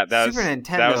 Yeah, that was Super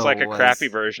that was like a Nintendo crappy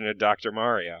was- version of Dr.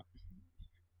 Mario.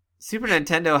 Super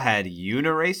Nintendo had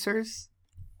Uniracers.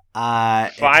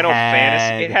 Final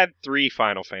Fantasy. It had 3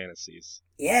 Final Fantasies.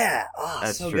 Yeah. Oh,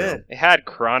 That's so true. good. It had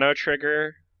Chrono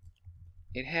Trigger.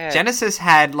 It had Genesis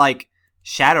had like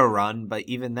Shadowrun, but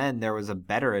even then there was a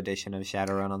better edition of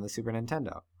Shadowrun on the Super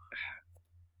Nintendo.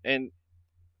 and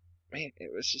man,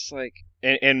 it was just like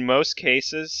in most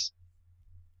cases,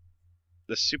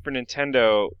 the Super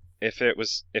Nintendo, if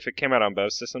it came out on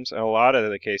both systems, in a lot of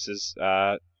the cases,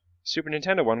 Super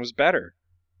Nintendo one was better.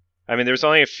 I mean, there's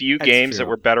only a few That's games true. that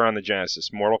were better on the Genesis.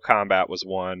 Mortal Kombat was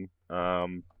one. I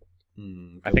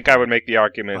Good think I would point. make the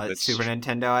argument But that Super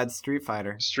Nintendo had Street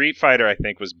Fighter. Street Fighter, I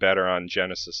think, was better on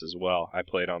Genesis as well. I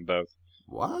played on both.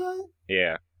 What?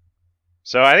 Yeah.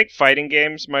 So I think fighting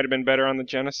games might have been better on the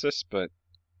Genesis, but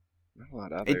not a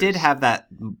lot of others. It did have that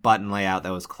button layout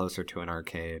that was closer to an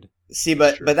arcade. See,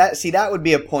 but True. that would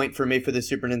be a point for me for the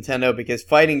Super Nintendo because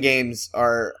fighting games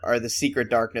are the secret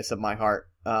darkness of my heart.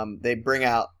 They bring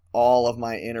out all of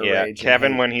my inner Yeah, rage. and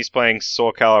Kevin, hate. when he's playing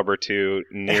Soul Calibur 2,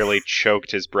 nearly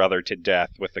choked his brother to death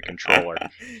with the controller.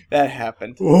 That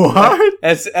happened. What?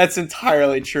 That's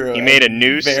entirely true. He made a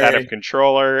noose out Very- of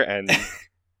controller, and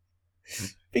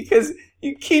because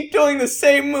you keep doing the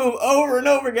same move over and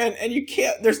over again, and you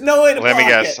can't. There's no way to let me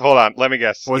block guess. it. Hold on, let me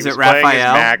guess. Was He it playing as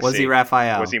Raphael? Maxie. Was he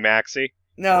Raphael? Was he Maxie?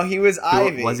 No, he was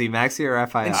Ivy. Was he Maxie or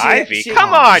Raphael? And Ivy? she- Come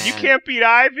oh, on, you man. can't beat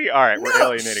Ivy. All right, we're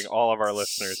No, alienating all of our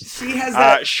listeners. She has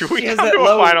that. Should we she has come that to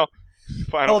low- a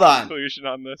final Hold on. conclusion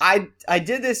on this? I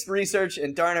did this research,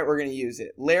 and darn it, we're going to use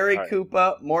it. Larry All right.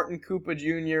 Koopa, Morton Koopa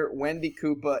Jr., Wendy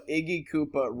Koopa, Iggy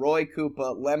Koopa, Roy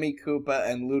Koopa, Lemmy Koopa,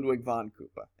 and Ludwig von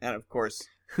Koopa. And of course,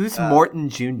 Who's Uh, Morton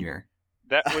Jr.?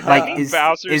 That would Like, that mean is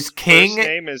Bowser's King first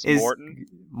name is Morton?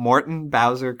 Morton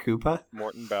Bowser Koopa?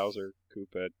 Morton Bowser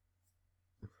Koopa.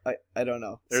 I don't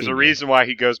know. There's a Senior. reason why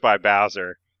he goes by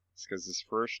Bowser. It's because his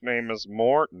first name is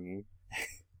Morton.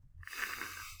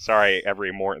 Sorry,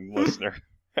 every Morton listener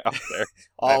out there.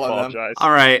 All I of them. apologize.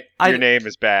 All right. Your name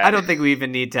is bad. I don't think we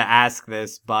even need to ask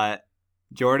this, but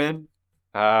Jordan?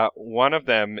 One of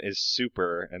them is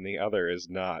super and the other is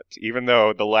not. Even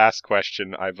though the last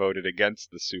question I voted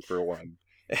against the super one.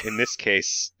 In this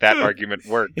case, that argument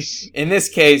works. In this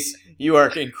case, you are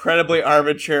incredibly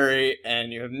arbitrary,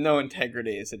 and you have no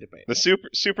integrity as a debate. The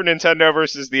Super Nintendo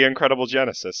versus the Incredible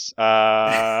Genesis.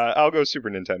 I'll go Super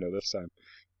Nintendo this time.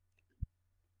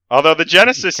 Although the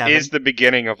Genesis Kevin? is the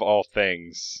beginning of all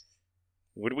things.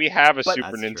 Would we have a But-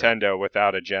 Super That's true. Nintendo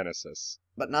without a Genesis?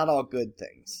 But not all good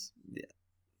things.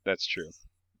 That's true.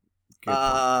 Good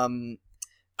point.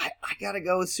 I gotta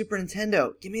go with Super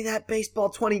Nintendo. Give me that baseball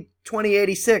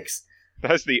 2086.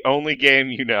 That's the only game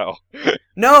you know.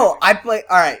 No, I play.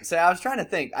 All right, so I was trying to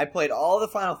think. I played all the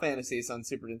Final Fantasies on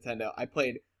Super Nintendo. I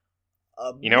played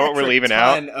a You know what we're metric leaving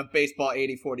out? ton of baseball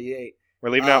 8048. We're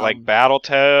leaving out like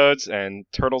Battletoads and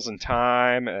Turtles in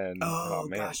Time and Oh,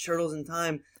 man. gosh, Turtles in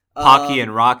Time. Pocky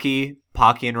and Rocky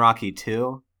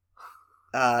 2.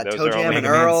 Those Toe are Jam only and Mega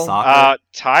Man Earl. Soccer.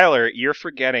 Tyler, you're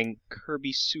forgetting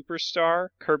Kirby Superstar,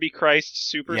 Kirby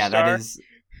Christ Superstar. Yeah,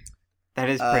 that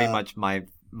is pretty Uh, much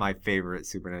my favorite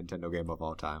Super Nintendo game of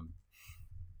all time.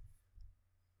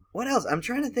 What else? I'm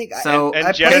trying to think. So- And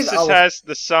I played Genesis a- has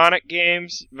the Sonic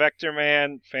games, Vector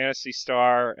Man, Phantasy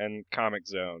Star, and Comic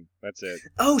Zone. That's it.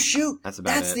 Oh shoot, That's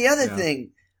about that's it, the other yeah.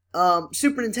 thing.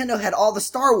 Super Nintendo had all the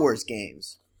Star Wars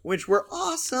games, which were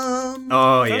awesome.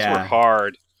 Oh Those yeah, were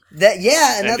hard. And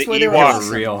and that's the why they were Ewoks-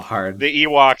 awesome. real hard. The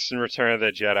Ewoks in Return of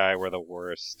the Jedi were the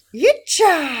worst.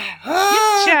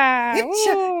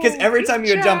 Because every time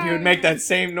you would jump, you would make that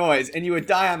same noise, and you would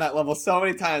die on that level so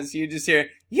many times, you just hear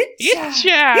Yitcha,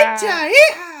 Yitcha. Yitcha,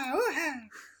 yeehaw, wooha.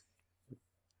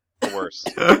 The worst.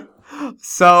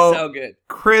 So good.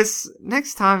 Chris,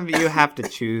 next time you have to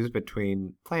choose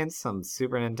between playing some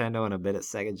Super Nintendo and a bit of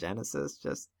Sega Genesis,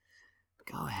 just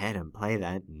go ahead and play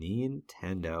that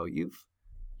Nintendo.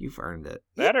 You've earned it.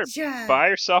 Better Yitcha. buy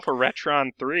yourself a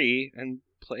Retron 3 and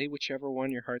play whichever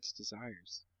one your heart's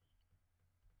desires.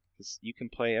 'Cause you can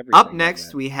play everything. Up on next,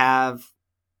 that. we have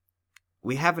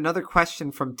another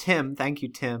question from Tim. Thank you,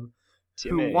 Tim,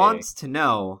 Timmy. who wants to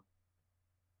know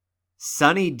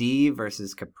Sunny D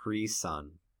versus Capri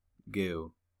Sun.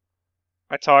 Goo.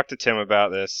 I talked to Tim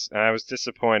about this, and I was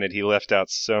disappointed. He left out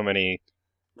so many.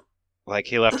 Like,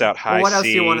 he left out High Well, what else do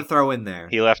C. you want to throw in there?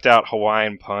 He left out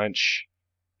Hawaiian Punch.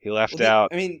 He left out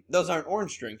I mean, those aren't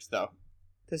orange drinks, though.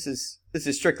 This is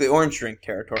strictly orange drink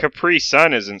territory. Capri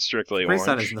Sun isn't strictly Capri orange.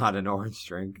 Sun is not an orange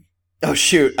drink. Oh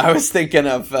shoot! I was thinking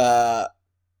of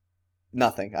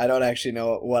nothing. I don't actually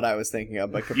know what I was thinking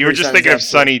of. But You were just thinking of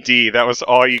Sunny D. That was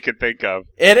all you could think of.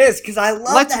 It is because I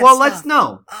love Let's that let's stuff.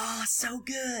 know. Oh, so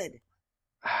good.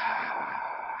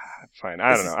 Fine, I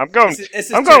don't This know. is- I'm going. This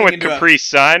is I'm going turning with into Capri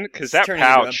Sun because that turning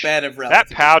into a pouch. bed of That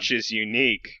relativism. pouch is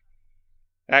unique.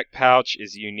 That pouch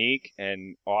is unique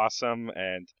and awesome,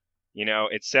 and you know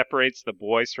it separates the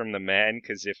boys from the men.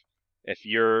 Because if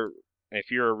you're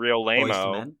a real Boys to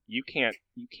lame-o, men? you can't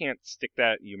stick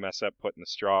that. You mess up putting the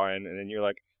straw in, and then you're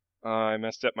like, oh, I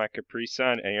messed up my Capri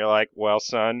Sun, and you're like, well,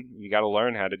 son, you got to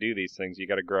learn how to do these things. You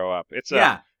got to grow up. It's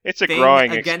a Thing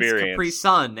growing against experience. Capri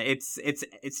Sun. It's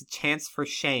a chance for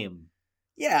shame.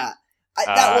 Yeah,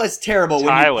 That was terrible when you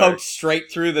Tyler. poked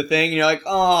straight through the thing and you're like,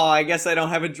 oh, I guess I don't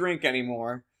have a drink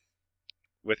anymore.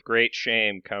 With great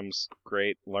shame comes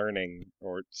great learning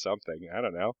or something. I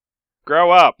don't know.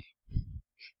 Grow up.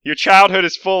 Your childhood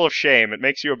is full of shame. It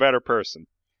makes you a better person.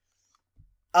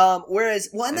 Whereas,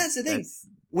 well, and that's the thing. That's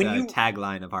When the you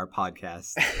tagline of our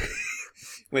podcast.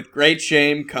 with great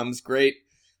shame comes great.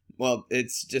 Well,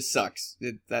 it's just sucks.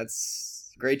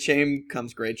 That's great shame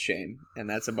comes great shame, and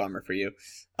that's a bummer for you.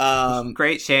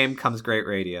 Great shame comes great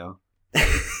radio.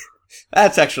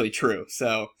 That's actually true.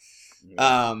 So,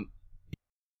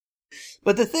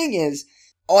 but the thing is,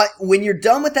 when you're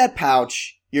done with that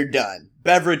pouch, you're done.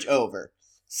 Beverage over.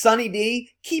 Sunny D,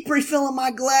 keep refilling my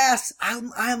glass.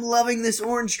 I'm loving this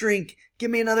orange drink.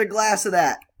 Give me another glass of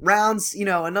that. Rounds,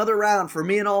 another round for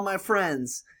me and all my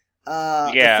friends.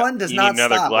 The fun does not need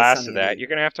another stop glass with of Sunny that. D. You're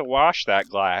gonna have to wash that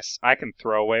glass. I can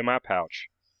throw away my pouch.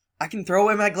 I can throw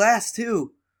away my glass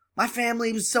too. My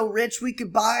family was so rich we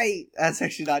could buy. That's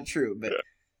actually not true, but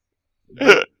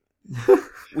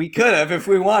we could have if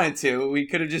we wanted to. We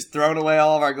could have just thrown away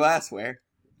all of our glassware.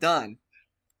 Done.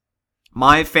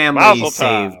 My family Mazel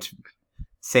tov.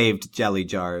 saved jelly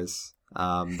jars,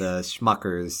 the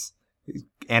Schmuckers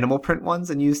animal print ones,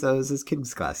 and used those as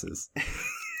kids' glasses.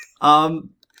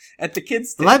 At the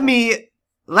kids' table.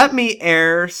 Let me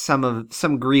air some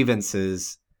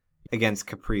grievances against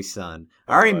Capri Sun.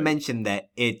 I already mentioned that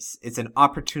it's an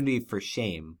opportunity for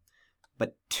shame,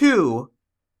 but 2,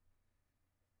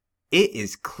 it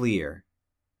is clear,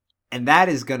 and that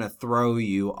is gonna throw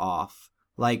you off.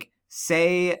 Like,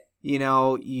 say,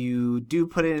 you do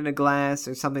put it in a glass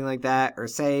or something like that, or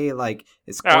say, like,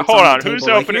 it's Hold on on, the table. who's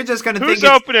Like, opening? you're just gonna Who's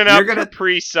think opening up you're gonna,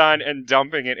 Capri Sun and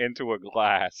dumping it into a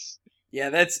glass? Yeah,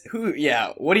 that's who. Yeah,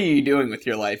 what are you doing with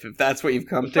your life if that's what you've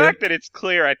come The to? fact that it's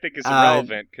clear, I think, is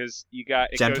irrelevant because it goes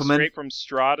gentlemen? straight from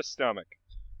straw to stomach.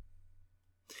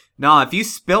 No, if you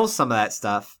spill some of that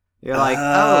stuff, you're like,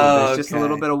 there's just a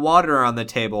little okay. bit of water on the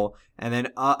table, and then,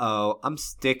 I'm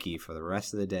sticky for the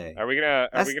rest of the day. Are we gonna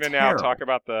That's now terrible. talk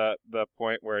about the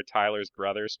point where Tyler's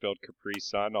brother spilled Capri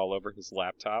Sun all over his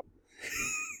laptop?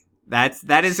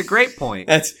 That is a great point.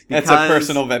 That's a Because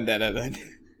personal vendetta then.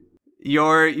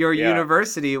 Your Yeah.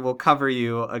 university will cover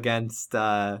you against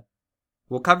water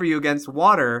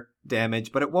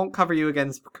damage, but it won't cover you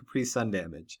against Capri Sun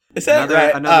damage. Is that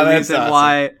right? That's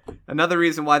awesome. Another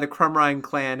reason why the Crumrine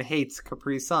clan hates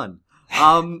Capri Sun.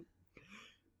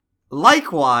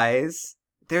 Likewise,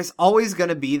 there's always going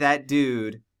to be that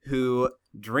dude who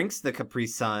drinks the Capri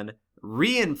Sun,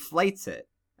 reinflates it,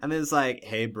 and is like,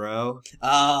 "Hey, bro,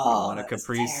 Oh, want a that's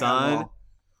Capri Sun?" terrible.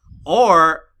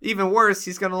 Or even worse,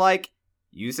 he's going to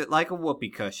use it like a whoopee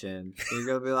cushion. You're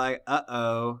going to be like,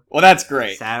 "Uh-oh, Well, that's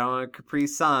great. sat on a Capri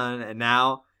Sun, and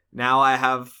now I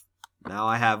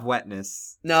have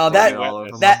wetness. No, all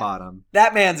over that- my bottom."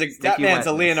 That man's a wetness.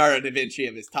 Leonardo da Vinci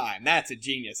of his time. That's a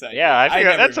genius idea. Yeah, I think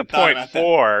never that's a even thought point about that.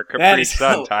 for That Capri is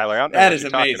Sun, so- Tyler. I don't know That what is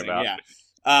you're talking amazing. about.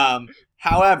 Yeah.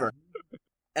 However,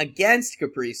 against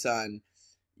Capri Sun,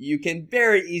 you can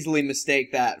very easily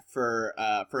mistake that for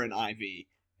an IV.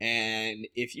 And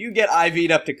if you get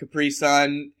IV'd up to Capri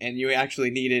Sun and you actually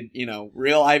needed,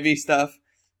 real IV stuff,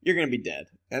 you're gonna be dead,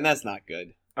 and that's not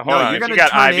good. Hold No, on, you're if gonna you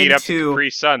got turn IV'd up to into- Capri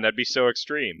Sun, that'd be so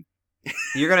extreme.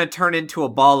 You're going to turn into a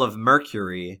ball of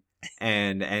mercury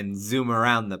and zoom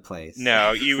around the place.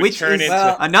 No, you would Which turn is into...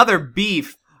 well- another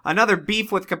beef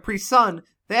with Capri Sun.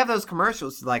 They have those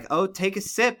commercials like, "Oh, take a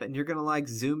sip," and you're gonna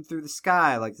zoom through the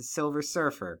sky like the Silver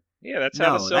Surfer. Yeah, that's how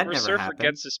the No, that Silver never Surfer happened.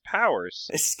 gets his powers.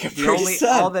 It's The Capri only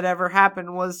Sun. all that ever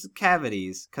happened was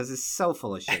cavities because it's so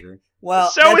full of sugar.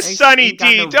 Well, So that's- is Sunny ain't got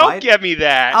D. no Don't vit- give me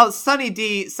that. Oh, Sunny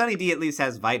D at least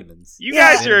has vitamins. You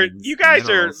Yeah. guys are Vitamins,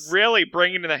 minerals. really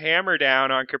bringing the hammer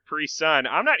down on Capri Sun.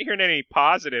 I'm not hearing any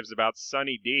positives about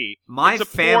Sunny D. My It's a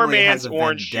poor family man's has a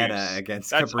orange vendetta juice. against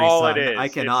That's Capri all Sun. it is. I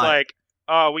cannot. It's like,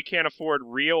 oh, we can't afford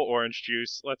real orange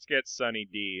juice. Let's get Sunny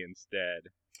D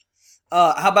instead.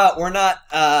 how about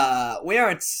we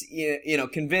aren't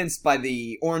convinced by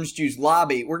the orange juice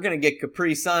lobby. We're gonna get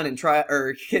Capri Sun and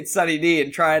get Sunny D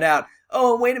and try it out.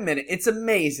 Oh, wait a minute, it's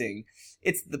amazing.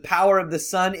 It's the power of the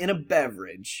sun in a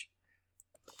beverage.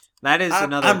 That is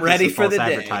another I'm piece ready of for false the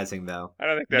day. advertising, though. I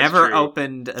don't think that's Never true.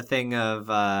 opened a thing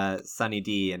of Sunny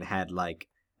D and had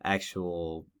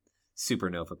actual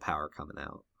supernova power coming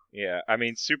out. Yeah, I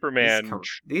mean, Superman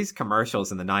These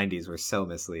commercials in the 90s were so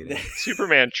misleading.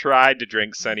 Superman tried to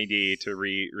drink Sunny D to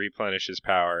replenish his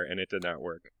power, and it did not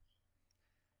work.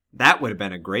 That would have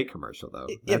been a great commercial, though.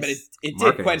 Yeah, but That's it did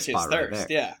marketing quench his spot right thirst.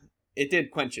 there. Yeah, it did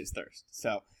quench his thirst.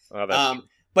 So, Well, that's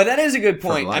but that is a good For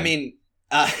point. I life. mean,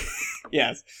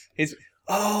 yes,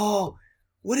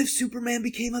 What if Superman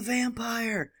became a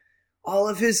vampire? All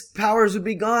of his powers would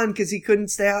be gone because he couldn't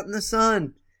stay out in the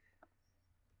sun.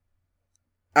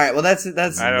 All right, well, that's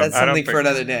something for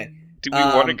another day. Do we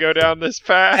want to go down this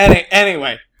path?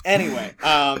 Anyway,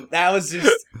 that was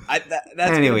just that's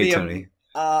anyway, gonna be Tony.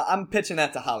 I'm pitching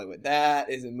that to Hollywood. That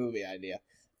is a movie idea.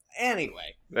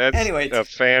 Anyway, That's a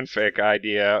fanfic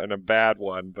idea and a bad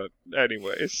one, but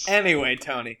anyways. Anyway,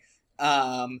 Tony,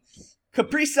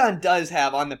 Capri Sun does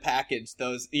have on the package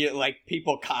those like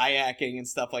people kayaking and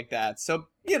stuff like that. So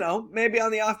maybe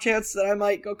on the off chance that I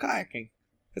might go kayaking,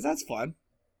 because that's fun.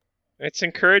 It's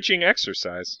encouraging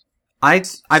exercise. I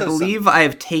believe I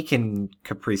have taken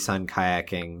Capri Sun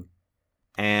kayaking,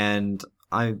 and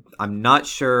I'm not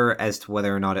sure as to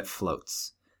whether or not it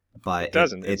floats. But it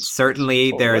doesn't. It's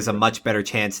certainly there is a much better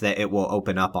chance that it will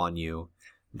open up on you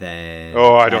than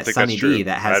I don't think Sunny that's true. D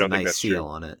that has a nice seal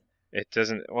on it. It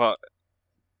doesn't. Well,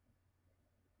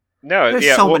 no.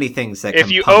 There's so many things that. If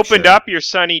can you puncture. opened up your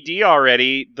Sunny D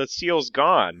already, the seal's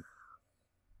gone.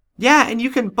 Yeah, and you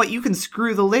can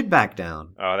screw the lid back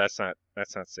down. Oh, that's not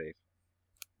safe.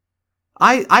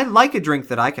 I like a drink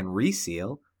that I can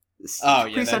reseal.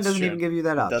 Capri Sun doesn't true. even give you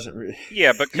that option. Doesn't really.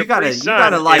 Yeah, but Capri you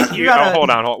Sun. gotta, hold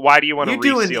on. Why do you want to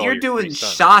reseal? You're doing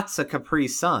shots of Capri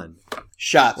Sun.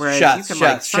 Shots.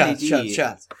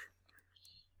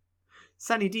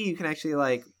 Sunny D, you can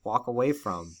actually walk away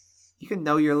from. You can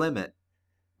know your limit,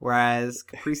 whereas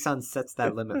Capri Sun sets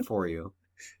that limit for you.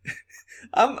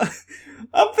 I'm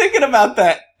thinking about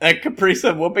that Capri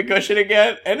Sun whoopee cushion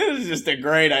again, and it is just a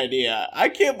great idea. I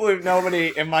can't believe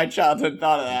nobody in my childhood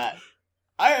thought of that.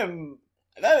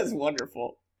 That is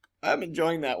wonderful. I'm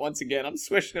enjoying that once again. I'm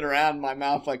swishing it around in my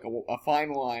mouth like a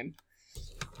fine wine.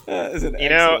 That is an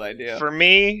excellent idea. For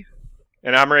me,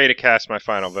 and I'm ready to cast my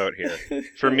final vote here.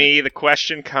 For me, the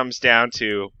question comes down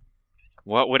to,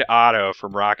 what would Otto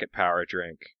from Rocket Power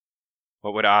drink?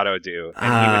 What would Otto do?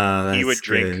 And he would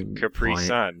drink Capri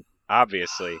Sun,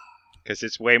 obviously, because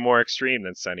it's way more extreme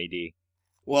than Sunny D.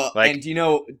 Well, and do you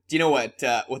know what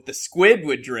the squid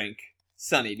would drink?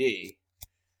 Sunny D.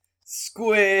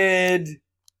 Squid.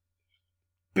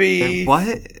 Beef. What?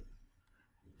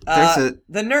 The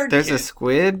nerd. There's kid. a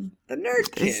squid. The nerd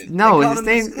kid. His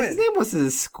name wasn't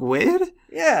a squid.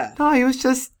 Yeah. No, he was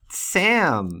just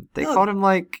Sam. They called him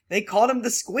They called him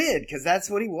the squid because that's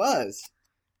what he was.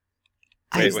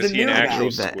 Wait, was he an actual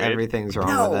that squid? everything's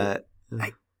wrong with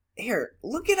that. Here,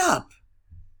 look it up.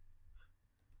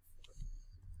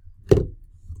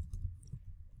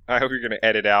 I hope you're going to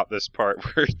edit out this part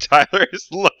where Tyler is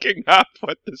looking up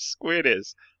what the squid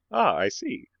is. Ah, I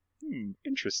see.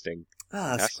 Interesting.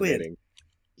 Fascinating.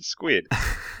 Squid.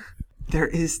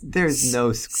 There's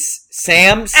no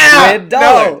Sam Squid Dullard.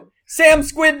 No. Sam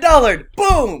Squid Dullard.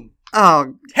 Boom.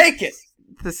 Oh, take it.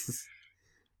 This is.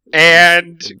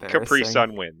 And Capri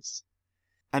Sun wins.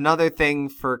 Another thing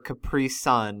for Capri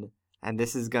Sun, and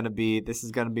this is gonna be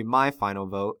my final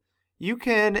vote. You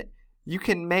can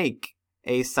make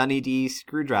a Sunny D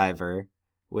screwdriver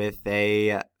with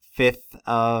a fifth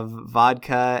of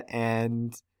vodka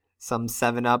and some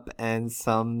 7-Up and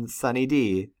some Sunny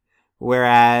D.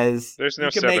 Whereas there's no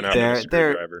 7-Up in a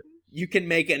screwdriver. You can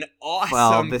make an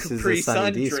awesome Capri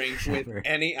Sun drink with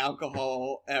any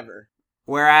alcohol ever.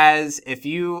 Whereas if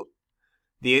you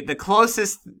the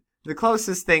closest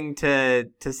thing to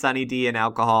Sunny D and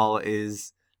alcohol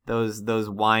is those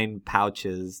wine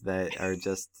pouches that are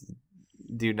just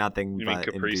do nothing you but mean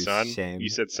Capri induce Sun? shame. You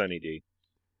said Sunny D.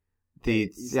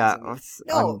 No,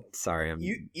 I'm sorry.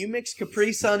 You mix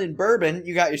Capri Sun and bourbon,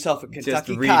 you got yourself a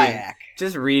Kentucky kayak.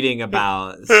 Just reading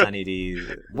about Sunny D.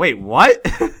 Wait, what?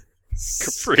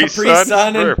 Capri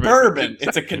Sun and bourbon.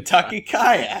 It's a Kentucky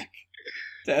kayak.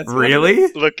 That's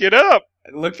really? Look it up.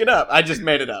 Look it up. I just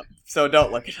made it up, so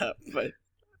don't look it up. But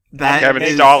Kevin,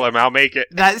 stall him. I'll make it.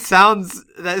 That sounds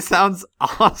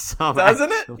awesome,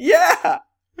 doesn't it? Yeah.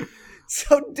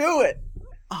 So do it.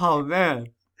 Oh man.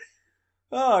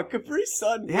 Oh, Capri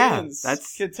Sun wins.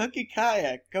 That's Kentucky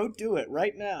kayak. Go do it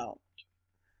right now.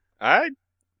 I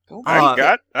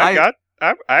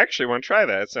actually want to try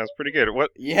that. It sounds pretty good.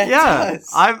 What? Yeah. It does.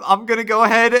 I'm gonna go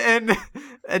ahead and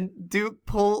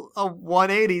pull a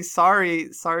 180.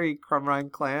 Sorry, Crumb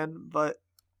Clan, but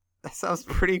that sounds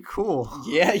pretty cool.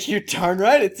 Yeah, you're darn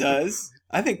right it does.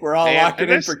 I think we're all locking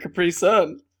in for Capri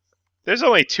Sun. There's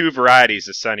only 2 varieties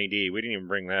of Sunny D. We didn't even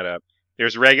bring that up.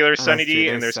 There's regular Sunny D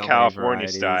and there's so California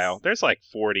style. There's like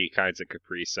 40 kinds of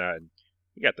Capri Sun.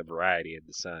 You got the variety of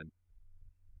the sun.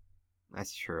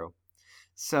 That's true.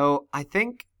 So I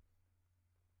think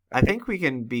we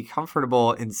can be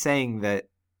comfortable in saying that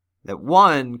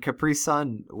 1, Capri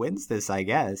Sun wins this, I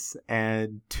guess,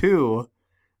 and 2,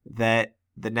 that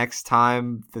the next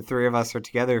time the three of us are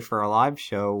together for a live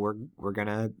show, we're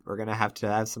gonna have to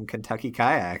have some Kentucky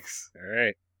kayaks. All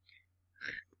right.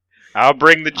 I'll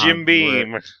bring the Jim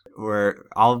Beam.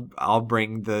 I'll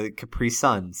bring the Capri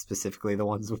Sun, specifically the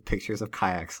ones with pictures of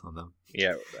kayaks on them.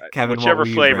 Yeah, Kevin, whichever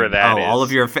flavor that is. All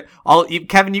of your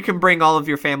Kevin, you can bring all of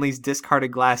your family's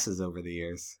discarded glasses over the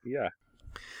years. Yeah.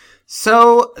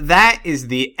 So that is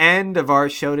the end of our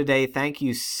show today. Thank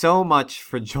you so much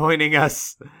for joining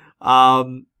us.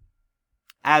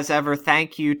 As ever,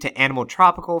 thank you to Animal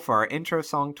Tropical for our intro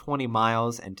song, 20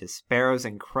 Miles, and to Sparrows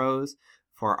and Crows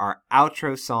for our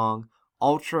outro song,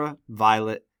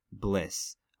 Ultraviolet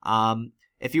Bliss.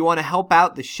 If you want to help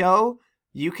out the show,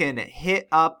 you can hit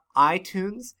up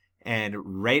iTunes and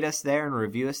rate us there and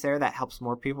review us there. That helps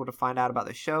more people to find out about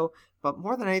the show. But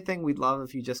more than anything, we'd love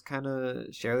if you just kind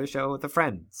of share the show with a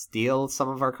friend. Steal some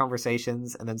of our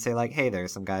conversations and then say like, hey,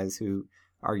 there's some guys who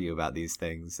argue about these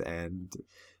things and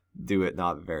do it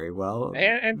not very well.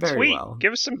 And very tweet. well.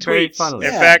 Give us some Very tweets. funnily.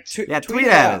 In fact, tweet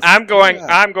at us. I'm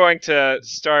going to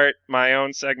start my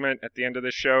own segment at the end of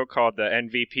the show called the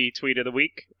MVP Tweet of the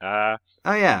Week. Oh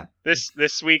yeah. This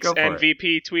week's Go for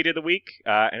MVP Tweet of the Week.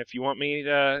 And if you want me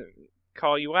to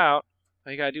call you out,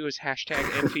 all you gotta do is hashtag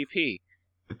MVP.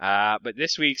 But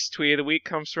this week's Tweet of the Week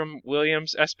comes from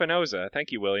Williams Espinoza.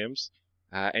 Thank you, Williams.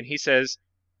 And he says,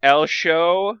 El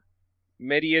show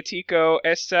mediático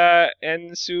está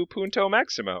en su punto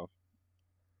máximo.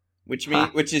 Which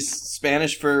is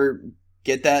Spanish for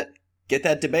get that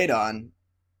debate on.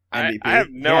 MVP. I have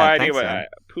no Yeah, idea thanks, what man.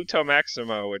 punto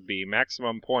máximo would be.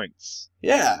 Maximum points.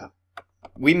 Yeah.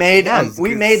 We made Yes, the so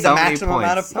many maximum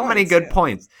amount of points. points. So many good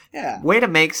points. Yeah. Way to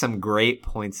make some great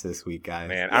points this week, guys.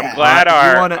 Man, Yeah. I'm glad If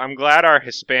you wanna- I'm glad our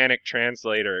Hispanic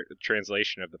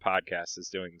translation of the podcast is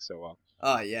doing so well.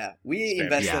 Oh yeah. We Spanish-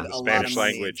 invested yeah. a lot of Spanish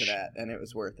money language. into that, and it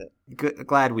was worth it.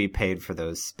 Glad we paid for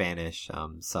those Spanish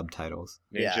subtitles.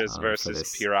 Yeah. Ninjas for versus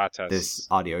this- piratas This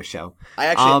audio show.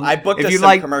 I booked if us you some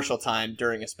like- commercial time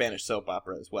during a Spanish soap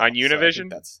opera as well. On so I think Univision?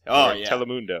 that's Or yeah.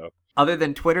 Telemundo. Other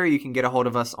than Twitter, you can get a hold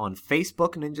of us on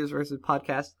Facebook, Ninjas vs.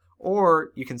 Podcast,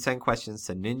 or you can send questions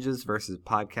to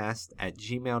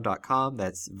ninjasversuspodcast@gmail.com.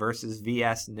 That's versus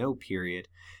VS, no period.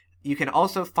 You can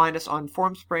also find us on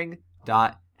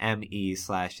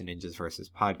formspring.me/Ninjas vs.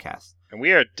 Podcast. And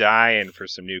we are dying for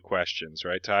some new questions,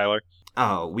 right, Tyler?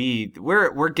 Oh,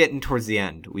 we're getting towards the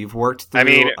end. We've worked through. I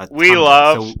mean, a we ton of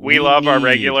love them, so we love our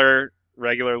need-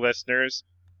 regular listeners,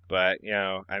 but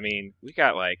I mean,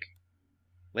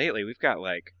 lately we've got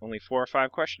only 4 or 5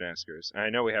 question askers. And I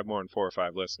know we have more than 4 or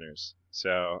 5 listeners.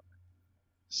 So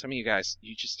some of you guys,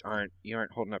 you aren't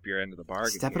holding up your end of the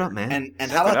bargain. Step it here. up, man. And Step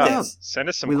how it about up. this? Send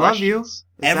us some We questions. love you. Is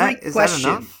Every that question-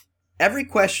 enough? Every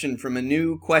question from a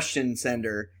new question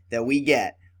sender that we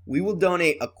get, we will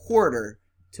donate a quarter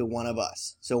to one of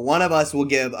us. So one of us will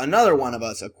give another one of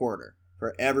us a quarter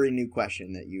for every new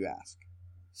question that you ask.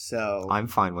 So I'm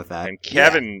fine with that. And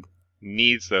Kevin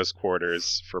needs those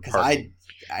quarters for 'cause parking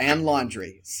I am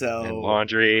laundry, so and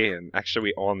laundry, and actually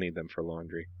we all need them for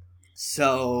laundry.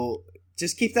 So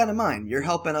just keep that in mind. You're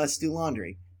helping us do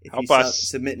laundry if Help you us.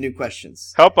 submit new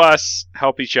questions. Help us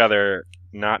help each other,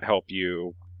 not help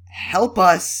you. Help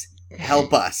us.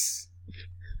 Help us.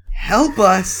 Help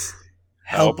us.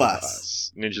 Help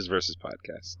us. Ninjas versus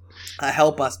Podcast.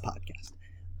 Help us podcast.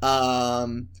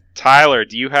 Tyler,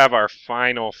 do you have our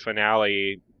final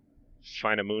finale,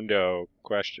 Finamundo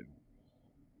question?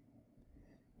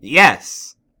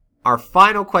 Yes. Our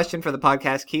final question for the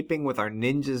podcast, keeping with our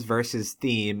Ninjas versus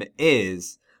theme,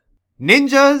 is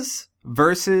Ninjas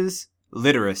versus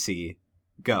literacy.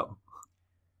 Go.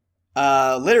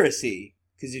 Literacy,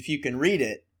 because if you can read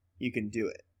it, you can do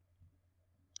it.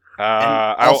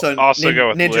 I'll also go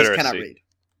with ninjas literacy. cannot read.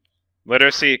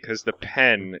 Literacy, because the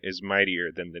pen is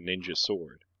mightier than the ninja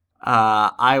sword.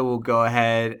 I will go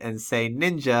ahead and say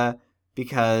ninja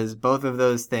because both of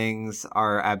those things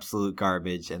are absolute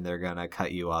garbage and they're gonna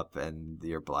cut you up and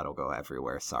your blood will go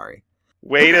everywhere. Sorry.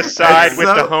 Way to side with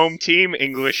So- the home team,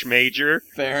 English major.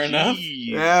 Fair enough. Jeez.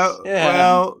 Yeah, Yeah.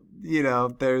 well,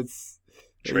 there's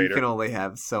Traitor. you can only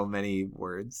have so many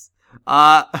words.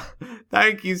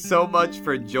 Thank you so much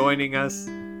for joining us.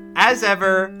 As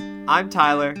ever, I'm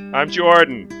Tyler, I'm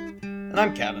Jordan. And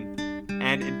I'm Kevin.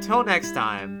 and until next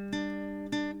time,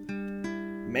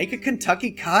 Make a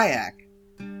Kentucky kayak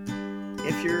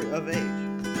if you're of age.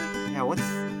 yeah, what's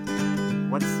the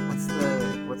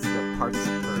parts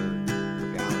per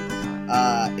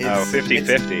gallon? It's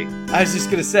 50-50. I was just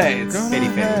gonna say it's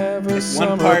It's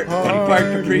one part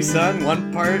Capri Sun,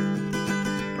 one part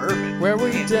bourbon. Where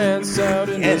we dance out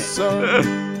in the sun.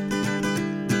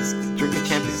 Drink a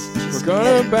champion. We're Just We're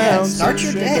gonna bounce start and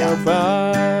your shake day our off.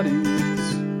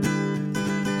 bodies,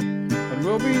 and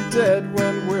we'll be dead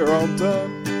when we're all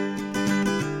done.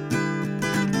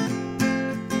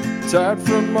 Tired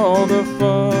from all the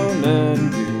fun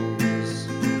and games,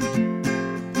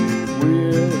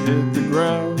 we'll hit the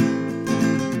ground.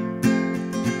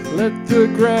 Let the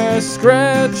grass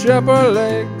scratch up our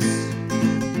legs,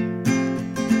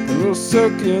 and we'll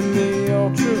soak in the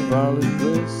ultraviolet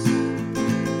bliss.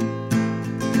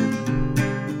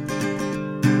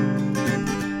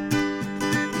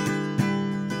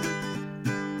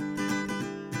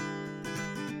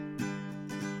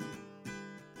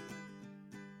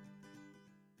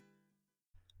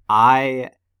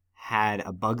 I had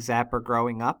a Bug Zapper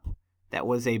growing up that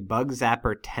was a Bug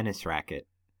Zapper tennis racket.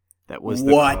 That was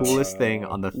the What? coolest thing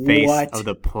on the face What? of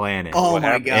the planet. Oh What my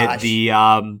happened? gosh.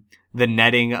 The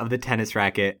netting of the tennis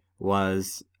racket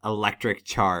was electric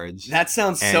charge. That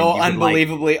sounds And so you could, like,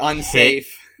 unbelievably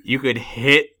unsafe. You could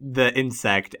hit the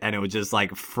insect and it would just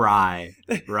like fry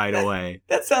right away.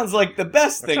 That sounds like the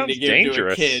best That thing to sounds give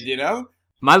dangerous. to a kid, you know?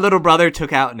 My little brother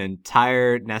took out an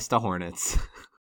entire nest of hornets.